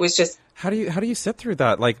 It was just. How do you sit through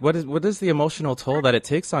that? What is the emotional toll that it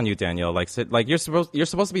takes on you, Danielle? You're supposed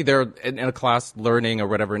to be there in a class learning or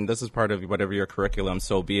whatever, and this is part of whatever your curriculum,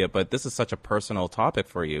 so be it. But this is such a personal topic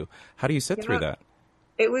for you. How do you sit through that?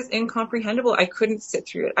 It was incomprehensible. I couldn't sit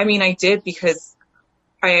through it. I mean, I did because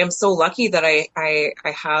I am so lucky that I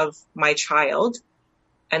have my child,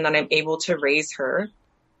 and that I'm able to raise her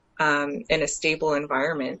in a stable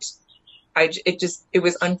environment. It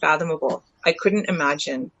was unfathomable. I couldn't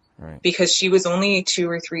imagine. Right. Because she was only 2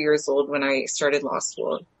 or 3 years old when I started law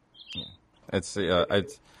school. Yeah.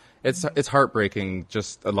 It's heartbreaking,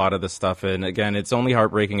 just a lot of the stuff. And again, it's only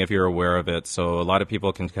heartbreaking if you're aware of it. So a lot of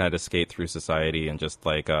people can kind of skate through society and just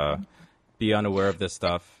be unaware of this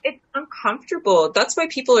stuff. It's uncomfortable. That's why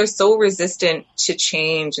people are so resistant to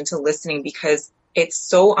change and to listening, because it's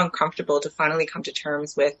so uncomfortable to finally come to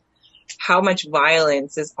terms with how much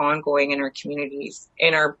violence is ongoing in our communities,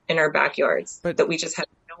 in our backyards, that we just have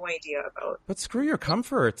no idea about. But screw your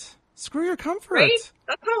comfort. Right?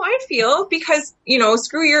 That's how I feel, because,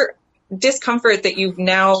 screw your discomfort that you've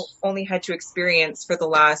now only had to experience for the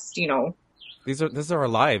last, These are our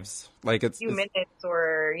lives. It's few minutes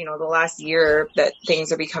or, the last year that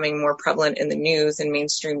things are becoming more prevalent in the news and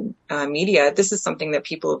mainstream media. This is something that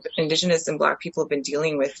Indigenous and Black people have been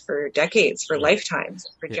deling with for decades, for lifetimes,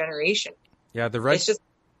 for generations. Yeah, the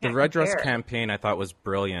Red Dress campaign I thought was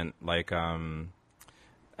brilliant.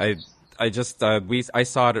 I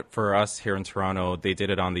saw it for us here in Toronto. They did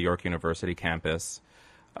it on the York University campus.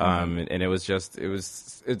 And it was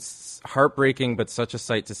it's heartbreaking, but such a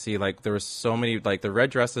sight to see. There was so many, the red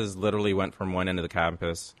dresses literally went from one end of the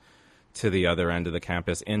campus to the other end of the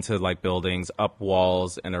campus into buildings, up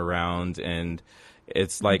walls and around. And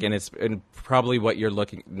it's and probably what you're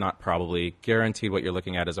guaranteed what you're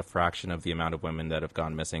looking at is a fraction of the amount of women that have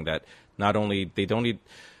gone missing. That not only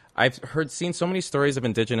I've seen so many stories of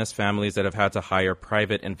Indigenous families that have had to hire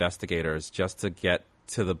private investigators just to get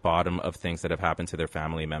to the bottom of things that have happened to their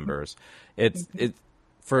family members.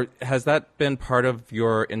 Has that been part of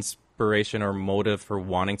your inspiration or motive for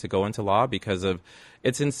wanting to go into law? Because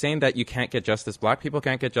it's insane that you can't get justice. Black people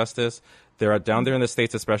can't get justice. They're down there in the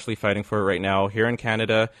States, especially fighting for it right now. Here in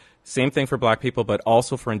Canada, same thing for Black people, but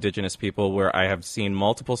also for Indigenous people, where I have seen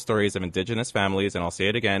multiple stories of Indigenous families, and I'll say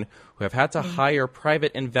it again, who have had to hire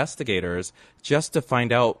private investigators just to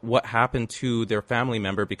find out what happened to their family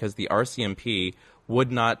member because the RCMP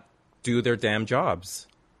would not do their damn jobs.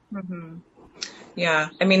 Mm-hmm. Yeah,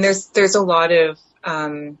 I mean, there's a lot of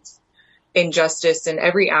injustice in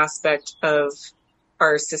every aspect of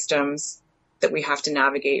our systems that we have to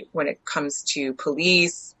navigate when it comes to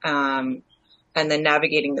police, and then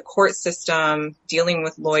navigating the court system, dealing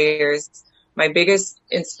with lawyers. My biggest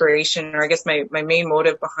inspiration, or I guess my main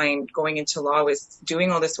motive behind going into law, was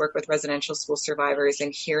doing all this work with residential school survivors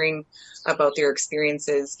and hearing about their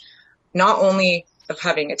experiences, not only of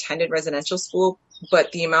having attended residential school,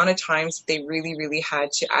 but the amount of times they really, really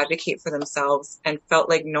had to advocate for themselves and felt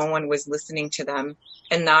like no one was listening to them.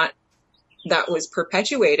 And that was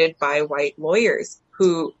perpetuated by white lawyers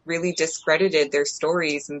who really discredited their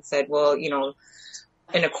stories and said, well, you know,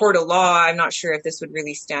 in a court of law, I'm not sure if this would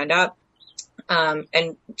really stand up.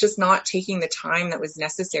 And just not taking the time that was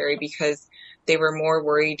necessary because they were more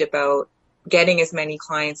worried about getting as many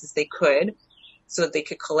clients as they could so that they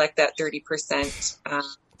could collect that 30%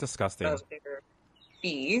 Disgusting. Of their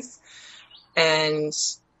fees, and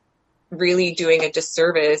really doing a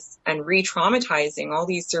disservice and re-traumatizing all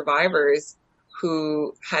these survivors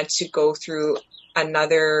who had to go through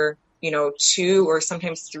another, 2 or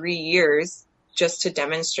sometimes 3 years just to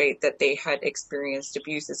demonstrate that they had experienced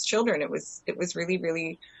abuse as children. It was really,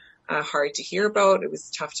 really hard to hear about. It was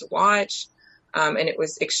tough to watch. And it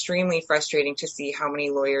was extremely frustrating to see how many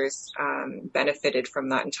lawyers benefited from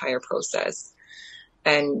that entire process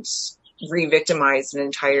and re-victimized an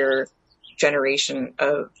entire generation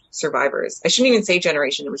of survivors. I shouldn't even say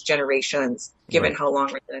generation, it was generations, given how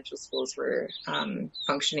long residential schools were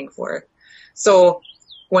functioning for. So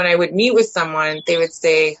when I would meet with someone, they would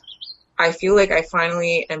say, I feel like I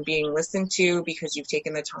finally am being listened to because you've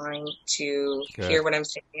taken the time to hear what I'm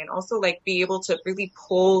saying, and also like be able to really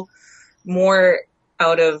pull more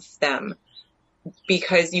out of them,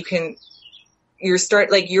 because your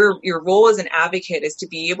role as an advocate is to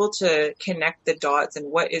be able to connect the dots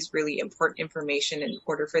and what is really important information in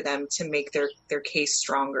order for them to make their case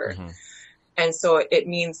stronger. Mm-hmm. And so it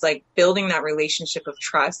means like building that relationship of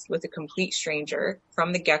trust with a complete stranger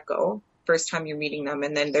from the get-go, first time you're meeting them,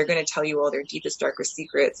 and then they're going to tell you all their deepest, darkest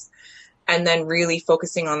secrets. And then really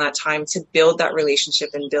focusing on that time to build that relationship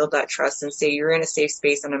and build that trust and say, you're in a safe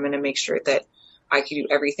space and I'm going to make sure that I can do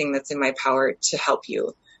everything that's in my power to help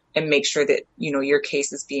you and make sure that, your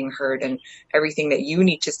case is being heard and everything that you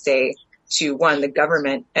need to say to, one, the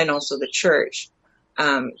government and also the church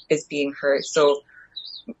is being heard. So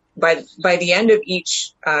by the end of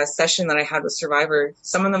each session that I had with Survivor,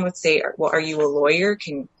 some of them would say, well, are you a lawyer?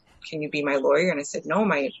 Can you be my lawyer? And I said, no,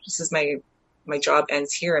 my job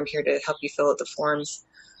ends here. I'm here to help you fill out the forms.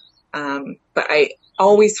 But I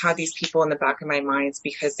always had these people in the back of my mind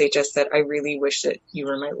because they just said, I really wish that you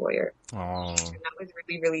were my lawyer. Oh. And that was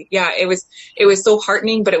really, really, it was so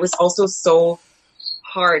heartening, but it was also so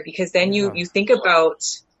hard because then you think about,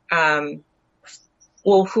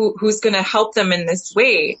 who's going to help them in this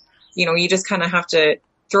way? You just kind of have to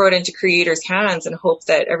throw it into creators' hands and hope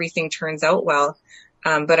that everything turns out well.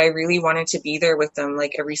 But I really wanted to be there with them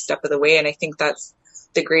like every step of the way. And I think that's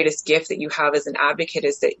the greatest gift that you have as an advocate,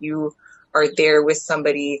 is that you are there with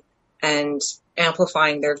somebody and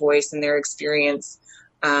amplifying their voice and their experience,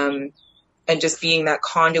 and just being that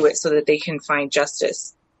conduit so that they can find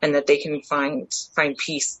justice and that they can find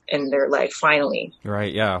peace in their life finally.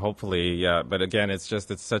 Right. Yeah. Hopefully. Yeah. But again, it's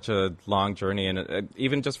such a long journey. And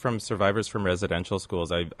even just from survivors from residential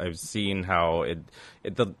schools, I've seen how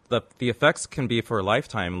the effects can be for a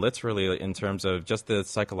lifetime, literally, in terms of just the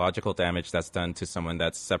psychological damage that's done to someone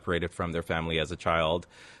that's separated from their family as a child.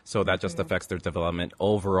 So that just affects their development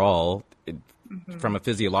overall from a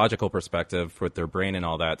physiological perspective with their brain and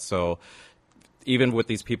all that. So even with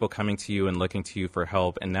these people coming to you and looking to you for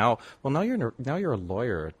help, and now you're a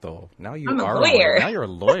lawyer though. Now you are a lawyer. Now you're a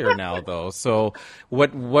lawyer now though. So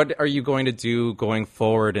what are you going to do going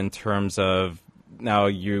forward in terms of, now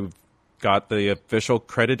you've got the official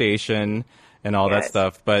accreditation and all that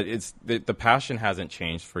stuff, but it's the passion hasn't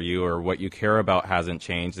changed for you, or what you care about hasn't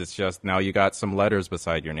changed. It's just now you got some letters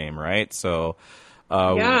beside your name, right? So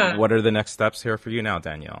what are the next steps here for you now,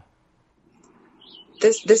 Danielle?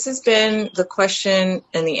 This has been the question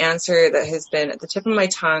and the answer that has been at the tip of my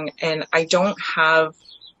tongue, and I don't have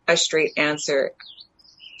a straight answer.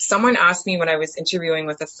 Someone asked me when I was interviewing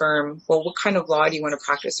with a firm, well, what kind of law do you want to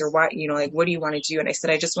practice, or what, what do you want to do? And I said,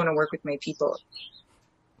 I just want to work with my people.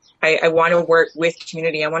 I want to work with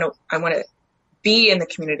community. I want to be in the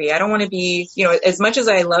community. I don't want to be, as much as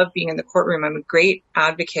I love being in the courtroom, I'm a great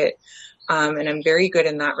advocate, and I'm very good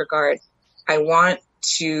in that regard. I want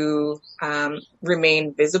to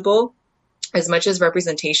remain visible. As much as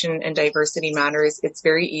representation and diversity matters, it's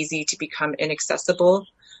very easy to become inaccessible,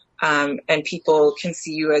 and people can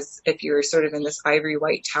see you as if you're sort of in this ivory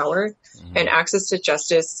white tower. Mm-hmm. And access to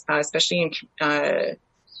justice, especially in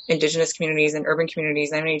Indigenous communities and urban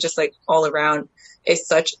communities, I mean, just like all around, is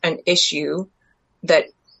such an issue that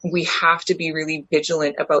we have to be really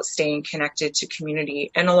vigilant about staying connected to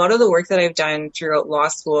community. And a lot of the work that I've done throughout law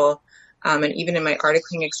school, and even in my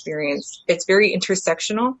articling experience, it's very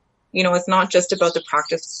intersectional. It's not just about the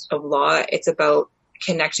practice of law. It's about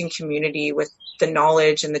connecting community with the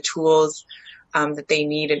knowledge and the tools that they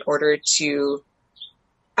need in order to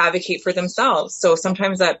advocate for themselves. So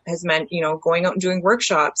sometimes that has meant, going out and doing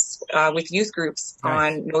workshops with youth groups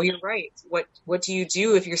on know your rights. What do you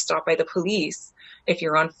do if you're stopped by the police? If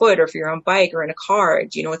you're on foot or if you're on bike or in a car,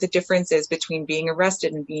 do you know what the difference is between being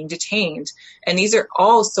arrested and being detained? And these are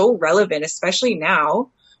all so relevant, especially now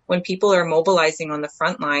when people are mobilizing on the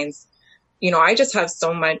front lines. I just have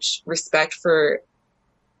so much respect for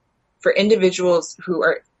individuals who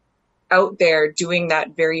are out there doing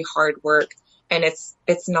that very hard work. And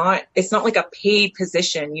it's not like a paid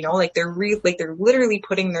position, like they're literally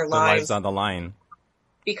putting their lives on the line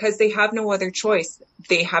because they have no other choice.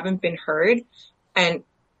 They haven't been heard. And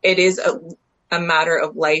it is a matter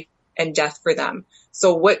of life and death for them.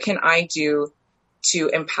 So what can I do to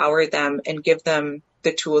empower them and give them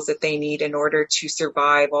the tools that they need in order to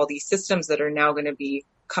survive all these systems that are now going to be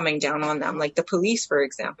coming down on them, like the police, for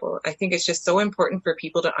example? I think it's just so important for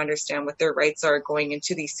people to understand what their rights are going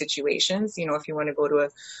into these situations. If you want to go to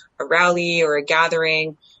a rally or a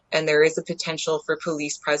gathering and there is a potential for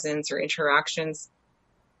police presence or interactions,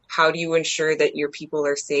 how do you ensure that your people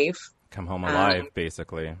are safe? Come home alive,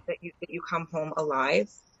 basically. That you come home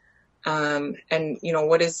alive. And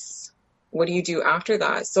what do you do after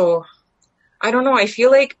that? So I don't know. I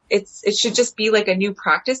feel like it should just be like a new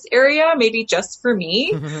practice area, maybe just for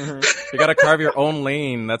me. You got to carve your own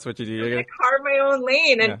lane. That's what you do. You got to carve my own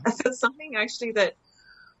lane. And that's something actually that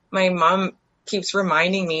my mom keeps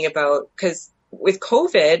reminding me about, because with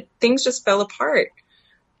COVID, things just fell apart.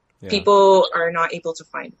 Yeah. People are not able to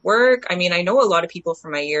find work. I mean, I know a lot of people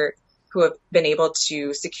from my year who have been able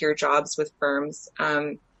to secure jobs with firms.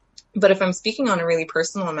 But if I'm speaking on a really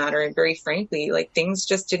personal matter, and very frankly, like things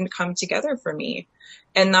just didn't come together for me.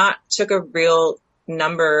 And that took a real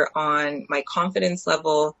number on my confidence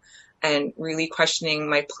level and really questioning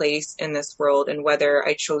my place in this world and whether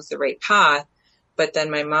I chose the right path. But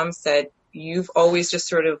then my mom said, you've always just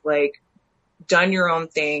sort of like done your own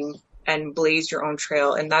thing and blazed your own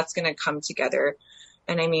trail, and that's going to come together.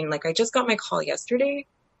 And I mean, like I just got my call yesterday.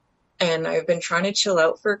 And I've been trying to chill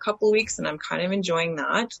out for a couple of weeks, and I'm kind of enjoying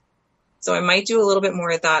that. So I might do a little bit more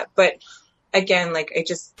of that. But again, like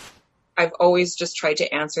I've always just tried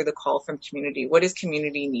to answer the call from community. What does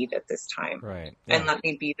community need at this time? Right. Yeah. And let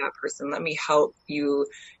me be that person. Let me help you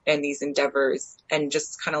in these endeavors and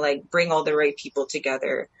just kind of like bring all the right people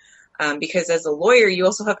together. Because as a lawyer, you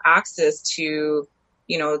also have access to,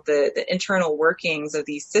 the internal workings of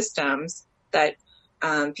these systems that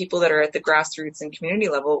people that are at the grassroots and community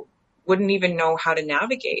level wouldn't even know how to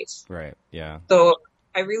navigate. Right. Yeah. So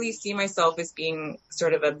I really see myself as being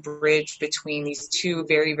sort of a bridge between these two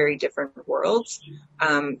very, very different worlds,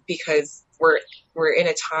 because we're in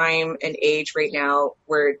a time and age right now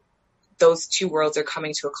where those two worlds are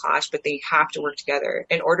coming to a clash, but they have to work together.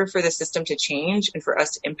 In order for the system to change and for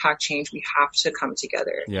us to impact change, we have to come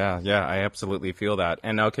together. Yeah, I absolutely feel that.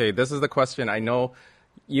 And okay, this is the question. I know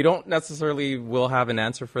you don't necessarily will have an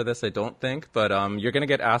answer for this, I don't think, but you're going to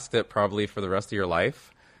get asked it probably for the rest of your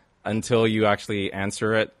life until you actually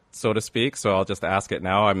answer it, so to speak. So I'll just ask it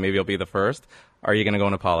now. Maybe I'll be the first. Are you going to go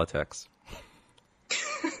into politics?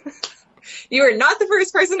 You are not the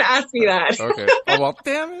first person to ask me that. Okay. Oh, well,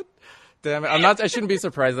 damn it. I shouldn't be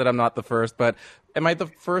surprised that I'm not the first, but am I the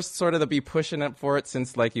first sort of to be pushing it for it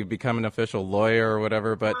since like you've become an official lawyer or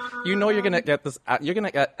whatever? But you're going to get this, you're going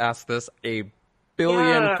to get asked this a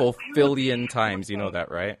billion times. You know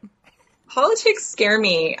that, right? Politics scare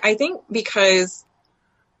me. I think because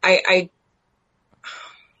I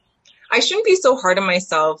shouldn't be so hard on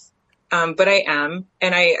myself, but I am.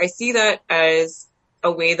 And I see that as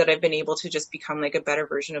a way that I've been able to just become like a better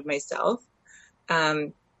version of myself.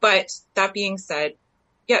 But that being said,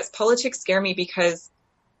 yes, politics scare me because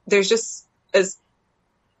there's just as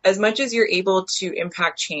much as you're able to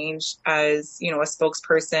impact change as, you know, a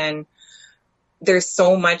spokesperson, there's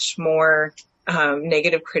so much more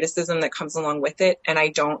negative criticism that comes along with it. And I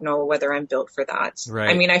don't know whether I'm built for that. Right.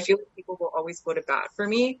 I mean, I feel like people will always go to bat for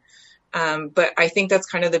me. But I think that's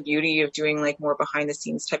kind of the beauty of doing like more behind the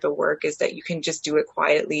scenes type of work, is that you can just do it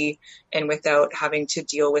quietly and without having to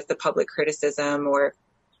deal with the public criticism or,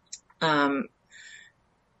 I'm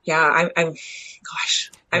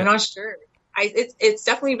not sure. It's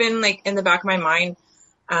definitely been like in the back of my mind.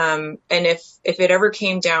 And if it ever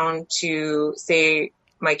came down to, say,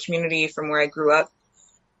 my community from where I grew up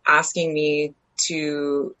asking me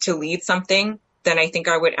to lead something, then I think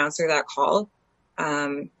I would answer that call.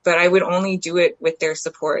 But I would only do it with their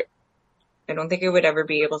support. I don't think I would ever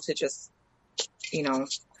be able to just, you know,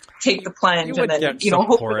 take the plunge and then, you know,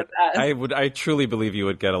 hope for the best. I truly believe you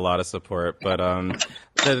would get a lot of support. But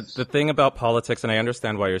the thing about politics, and I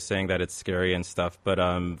understand why you're saying that it's scary and stuff, but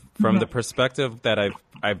from the perspective that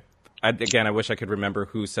again, I wish I could remember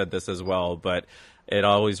who said this as well, but it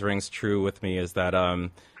always rings true with me, is that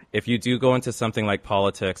if you do go into something like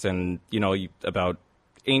politics and, you know, about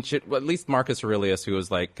ancient, well, at least Marcus Aurelius, who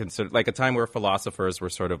was like considered like a time where philosophers were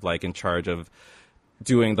sort of like in charge of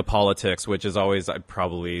doing the politics, which is always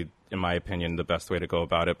probably, in my opinion, the best way to go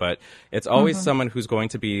about it. But it's always someone who's going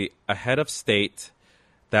to be a head of state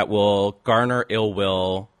that will garner ill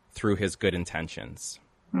will through his good intentions.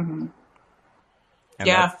 Mm-hmm.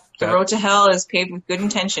 Yeah, the road to hell is paved with good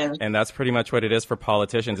intentions. And that's pretty much what it is for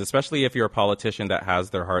politicians, especially if you're a politician that has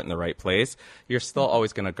their heart in the right place. You're still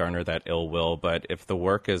always going to garner that ill will. But if the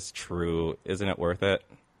work is true, isn't it worth it?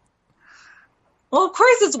 Well, of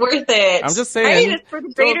course it's worth it. I'm just saying. Right? It's for the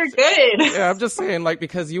greater good. Yeah, I'm just saying, like,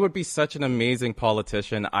 because you would be such an amazing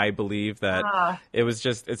politician. I believe that it's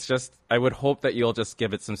just, I would hope that you'll just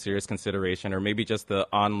give it some serious consideration, or maybe just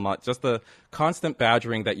the constant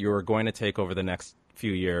badgering that you are going to take over the next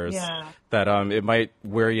few years, that it might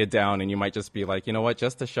wear you down, and you might just be like, you know what,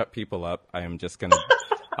 just to shut people up, I am just going to,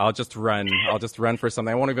 I'll just run for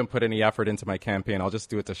something. I won't even put any effort into my campaign. I'll just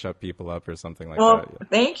do it to shut people up or something like that. Yeah.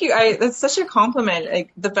 Thank you. That's such a compliment.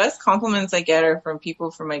 Like, the best compliments I get are from people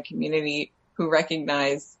from my community who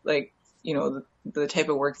recognize, like, you know, the type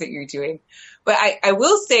of work that you're doing. But I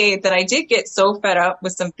will say that I did get so fed up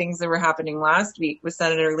with some things that were happening last week with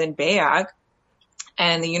Senator Lynn Bayak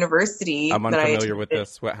and the university. I'm unfamiliar with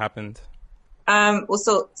this. What happened? Well,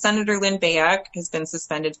 so Senator Lynn Bayak has been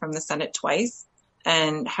suspended from the Senate twice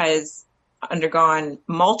and has undergone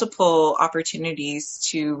multiple opportunities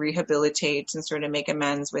to rehabilitate and sort of make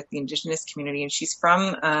amends with the Indigenous community. And she's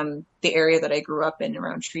from the area that I grew up in,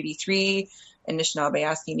 around Treaty 3 and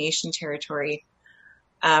Anishinaabe Nation territory.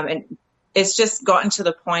 And it's just gotten to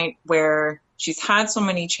the point where she's had so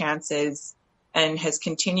many chances and has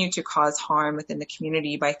continued to cause harm within the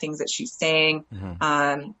community by things that she's saying,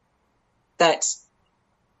 that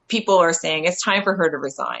people are saying it's time for her to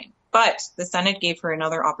resign. But the Senate gave her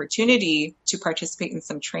another opportunity to participate in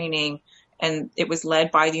some training, and it was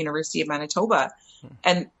led by the University of Manitoba.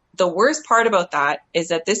 And the worst part about that is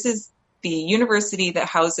that this is the university that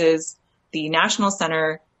houses the National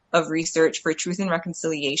Center of Research for Truth and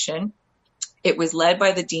Reconciliation. It was led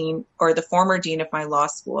by the dean, or the former dean of my law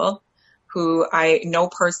school, who I know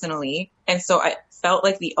personally. And so I felt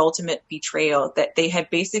like the ultimate betrayal, that they had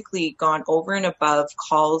basically gone over and above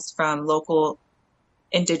calls from local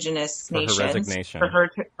Indigenous nations for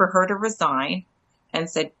her to resign, and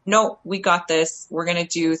said, no, we got this. We're going to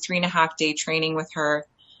do 3.5-day training with her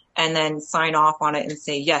and then sign off on it and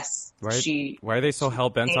say, yes. Why are they so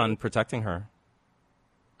hell-bent on protecting her?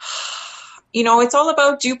 You know, it's all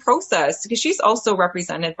about due process, because she's also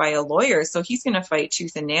represented by a lawyer. So he's going to fight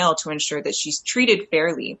tooth and nail to ensure that she's treated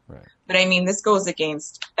fairly. Right. But I mean, this goes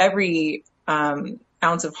against every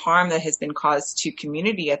ounce of harm that has been caused to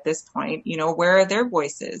community at this point. You know, where are their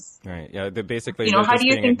voices? Right. Yeah. Basically, you know, how do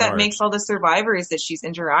you think that makes all the survivors that she's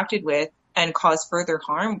interacted with and caused further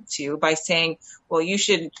harm to, by saying, well, you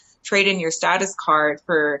should trade in your status card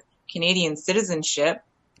for Canadian citizenship?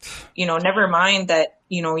 You know, never mind that,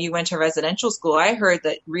 you know, you went to residential school. I heard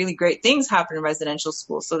that really great things happen in residential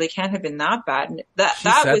school, so they can't have been that bad. And that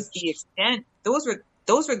was the extent. Those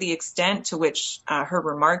were the extent to which her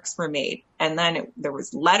remarks were made. And then there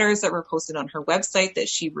was letters that were posted on her website that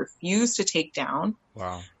she refused to take down.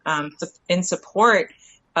 Wow. In support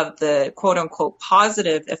of the quote unquote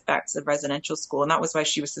positive effects of residential school. And that was why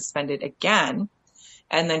she was suspended again.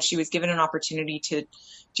 And then she was given an opportunity to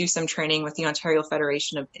do some training with the Ontario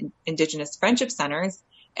Federation of Indigenous Friendship Centers,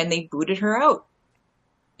 and they booted her out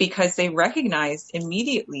because they recognized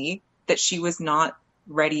immediately that she was not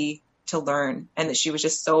ready to learn and that she was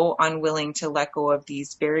just so unwilling to let go of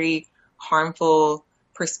these very harmful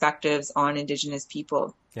perspectives on Indigenous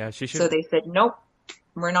people. Yeah, she should. So they said, nope,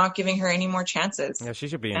 we're not giving her any more chances. Yeah, she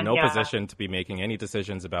should be in no position to be making any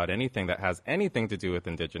decisions about anything that has anything to do with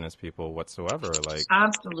Indigenous people whatsoever. Like,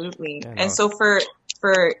 absolutely. Yeah, no. And so for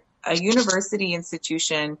a university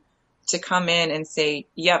institution to come in and say,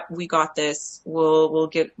 yep, we got this. We'll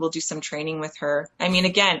do some training with her. I mean,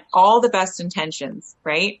 again, all the best intentions,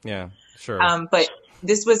 right? Yeah, sure. But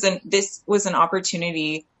this was an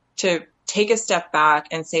opportunity to take a step back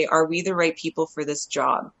and say, are we the right people for this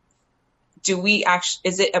job?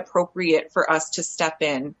 Is it appropriate for us to step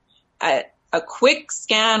in? A quick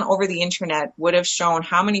scan over the internet would have shown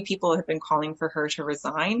how many people have been calling for her to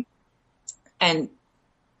resign. And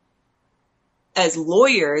as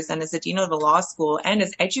lawyers and as the dean of the law school and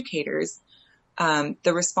as educators,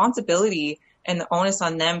 the responsibility and the onus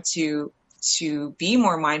on them to be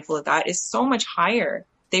more mindful of that is so much higher.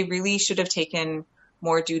 They really should have taken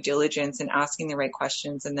more due diligence in asking the right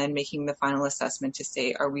questions and then making the final assessment to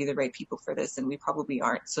say, are we the right people for this? And we probably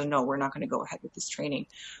aren't. So no, we're not going to go ahead with this training.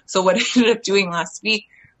 So what I ended up doing last week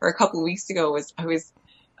or a couple of weeks ago was I was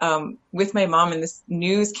with my mom and this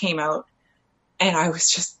news came out and I was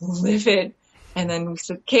just livid. And then we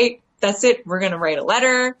said, Kate, that's it. We're going to write a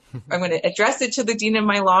letter. I'm going to address it to the dean of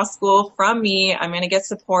my law school from me. I'm going to get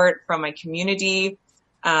support from my community.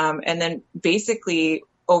 And then basically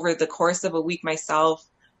over the course of a week, myself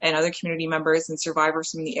and other community members and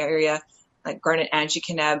survivors from the area, like Garnet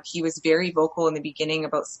Angie-Kaneb, he was very vocal in the beginning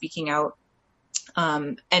about speaking out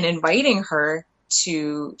and inviting her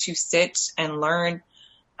to sit and learn.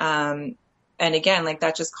 And again, like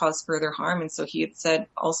that just caused further harm. And so he had said,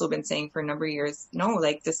 also been saying for a number of years, no,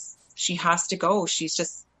 like this, she has to go. She's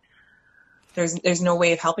just, there's no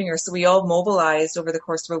way of helping her. So we all mobilized over the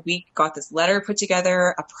course of a week, got this letter put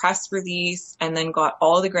together, a press release, and then got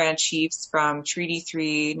all the Grand Chiefs from Treaty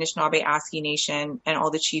 3, Anishinaabe, Aski Nation, and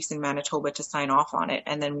all the chiefs in Manitoba to sign off on it.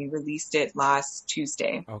 And then we released it last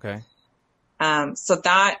Tuesday. Okay. So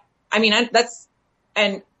that, I mean,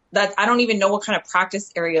 I don't even know what kind of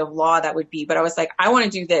practice area of law that would be, but I was like, I want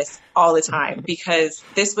to do this all the time because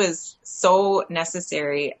this was so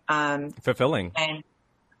necessary. Fulfilling. And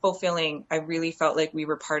fulfilling. I really felt like we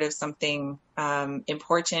were part of something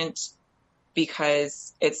important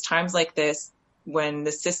because it's times like this when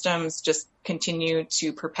the systems just continue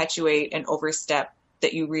to perpetuate and overstep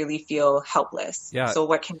that you really feel helpless. Yeah. So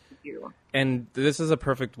what can you do? And this is a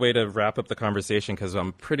perfect way to wrap up the conversation because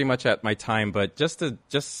I'm pretty much at my time, but just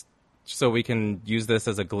so we can use this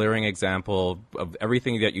as a glaring example of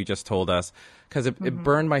everything that you just told us, because it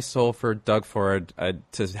burned my soul for Doug Ford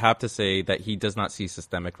to have to say that he does not see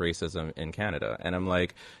systemic racism in Canada. And I'm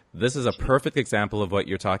like, this is a perfect example of what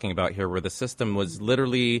you're talking about here, where the system was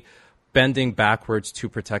literally bending backwards to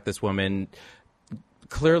protect this woman,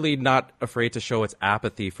 clearly not afraid to show its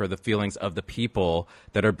apathy for the feelings of the people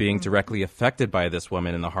that are being directly affected by this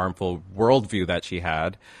woman and the harmful worldview that she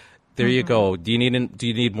had. There you go. Do you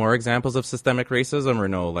need more examples of systemic racism or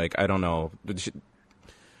no? Like, I don't know.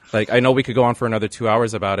 Like, I know we could go on for another 2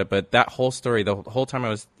 hours about it, but that whole story, the whole time I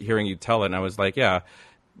was hearing you tell it, and I was like, yeah,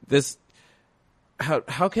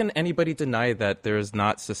 how can anybody deny that there is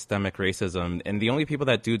not systemic racism? And the only people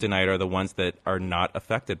that do deny it are the ones that are not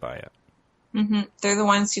affected by it. They're the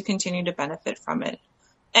ones who continue to benefit from it.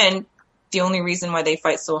 And the only reason why they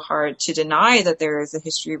fight so hard to deny that there is a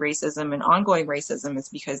history of racism and ongoing racism is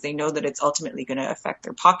because they know that it's ultimately going to affect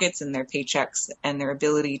their pockets and their paychecks and their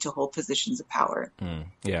ability to hold positions of power.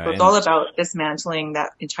 Yeah, so it's all about dismantling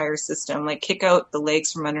that entire system, like kick out the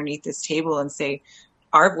legs from underneath this table and say,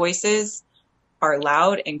 our voices are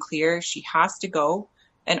loud and clear. She has to go.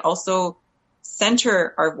 And also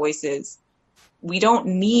center our voices. We don't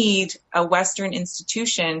need a Western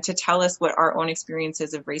institution to tell us what our own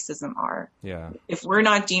experiences of racism are. Yeah. If we're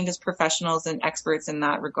not deemed as professionals and experts in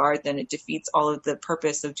that regard, then it defeats all of the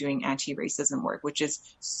purpose of doing anti-racism work, which is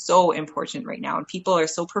so important right now. And people are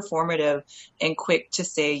so performative and quick to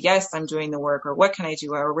say, yes, I'm doing the work, or what can I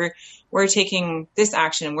do? Or we're taking this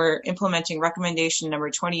action. We're implementing recommendation number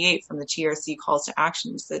 28 from the TRC calls to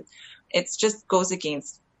actions. That it just goes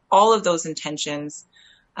against all of those intentions.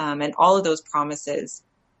 And all of those promises,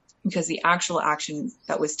 because the actual action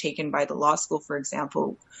that was taken by the law school, for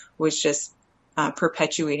example, was just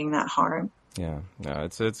perpetuating that harm. Yeah,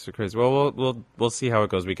 it's crazy. Well, we'll see how it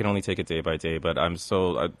goes. We can only take it day by day. But I'm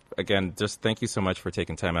so again, just thank you so much for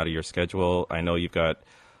taking time out of your schedule. I know you've got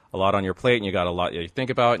a lot on your plate, and you got a lot you think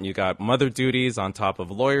about, and you got mother duties on top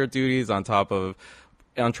of lawyer duties, on top of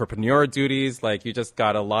entrepreneur duties. Like you just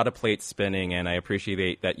got a lot of plates spinning, and I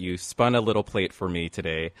appreciate that you spun a little plate for me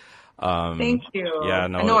today. Thank you. Yeah, I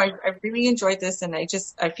no, know I really enjoyed this, and I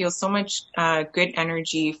feel so much good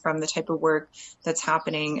energy from the type of work that's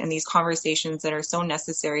happening and these conversations that are so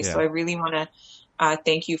necessary. So yeah. I really want to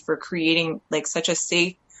thank you for creating like such a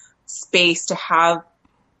safe space to have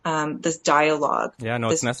this dialogue, Yeah, no,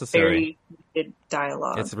 it's this necessary. very needed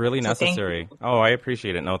dialogue. It's really So thank necessary. you. Oh, I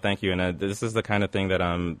appreciate it. No, thank you. And this is the kind of thing that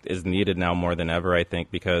is needed now more than ever, I think,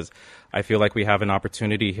 because I feel like we have an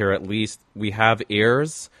opportunity here. At least we have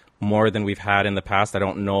ears more than we've had in the past. I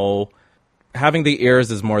don't know. Having the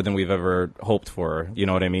ears is more than we've ever hoped for. You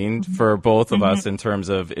know what I mean? For both of us in terms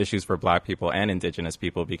of issues for Black people and Indigenous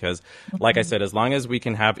people, because, like I said, as long as we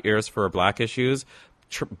can have ears for Black issues,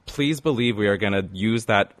 please believe we are going to use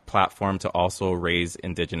that platform to also raise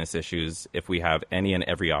Indigenous issues if we have any and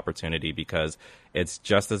every opportunity, because it's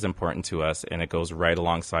just as important to us, and it goes right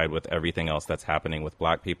alongside with everything else that's happening with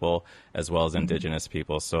Black people as well as Indigenous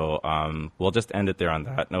people. So we'll just end it there on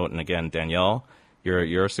that note. And again, Danielle, you're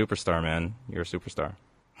a superstar, man. You're a superstar.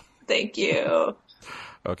 Thank you.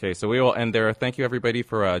 Okay, so we will end there. Thank you, everybody,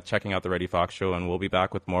 for checking out the Ready Fox Show, and we'll be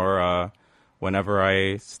back with more whenever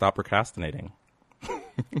I stop procrastinating.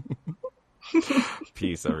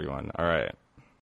 Peace, everyone. All right.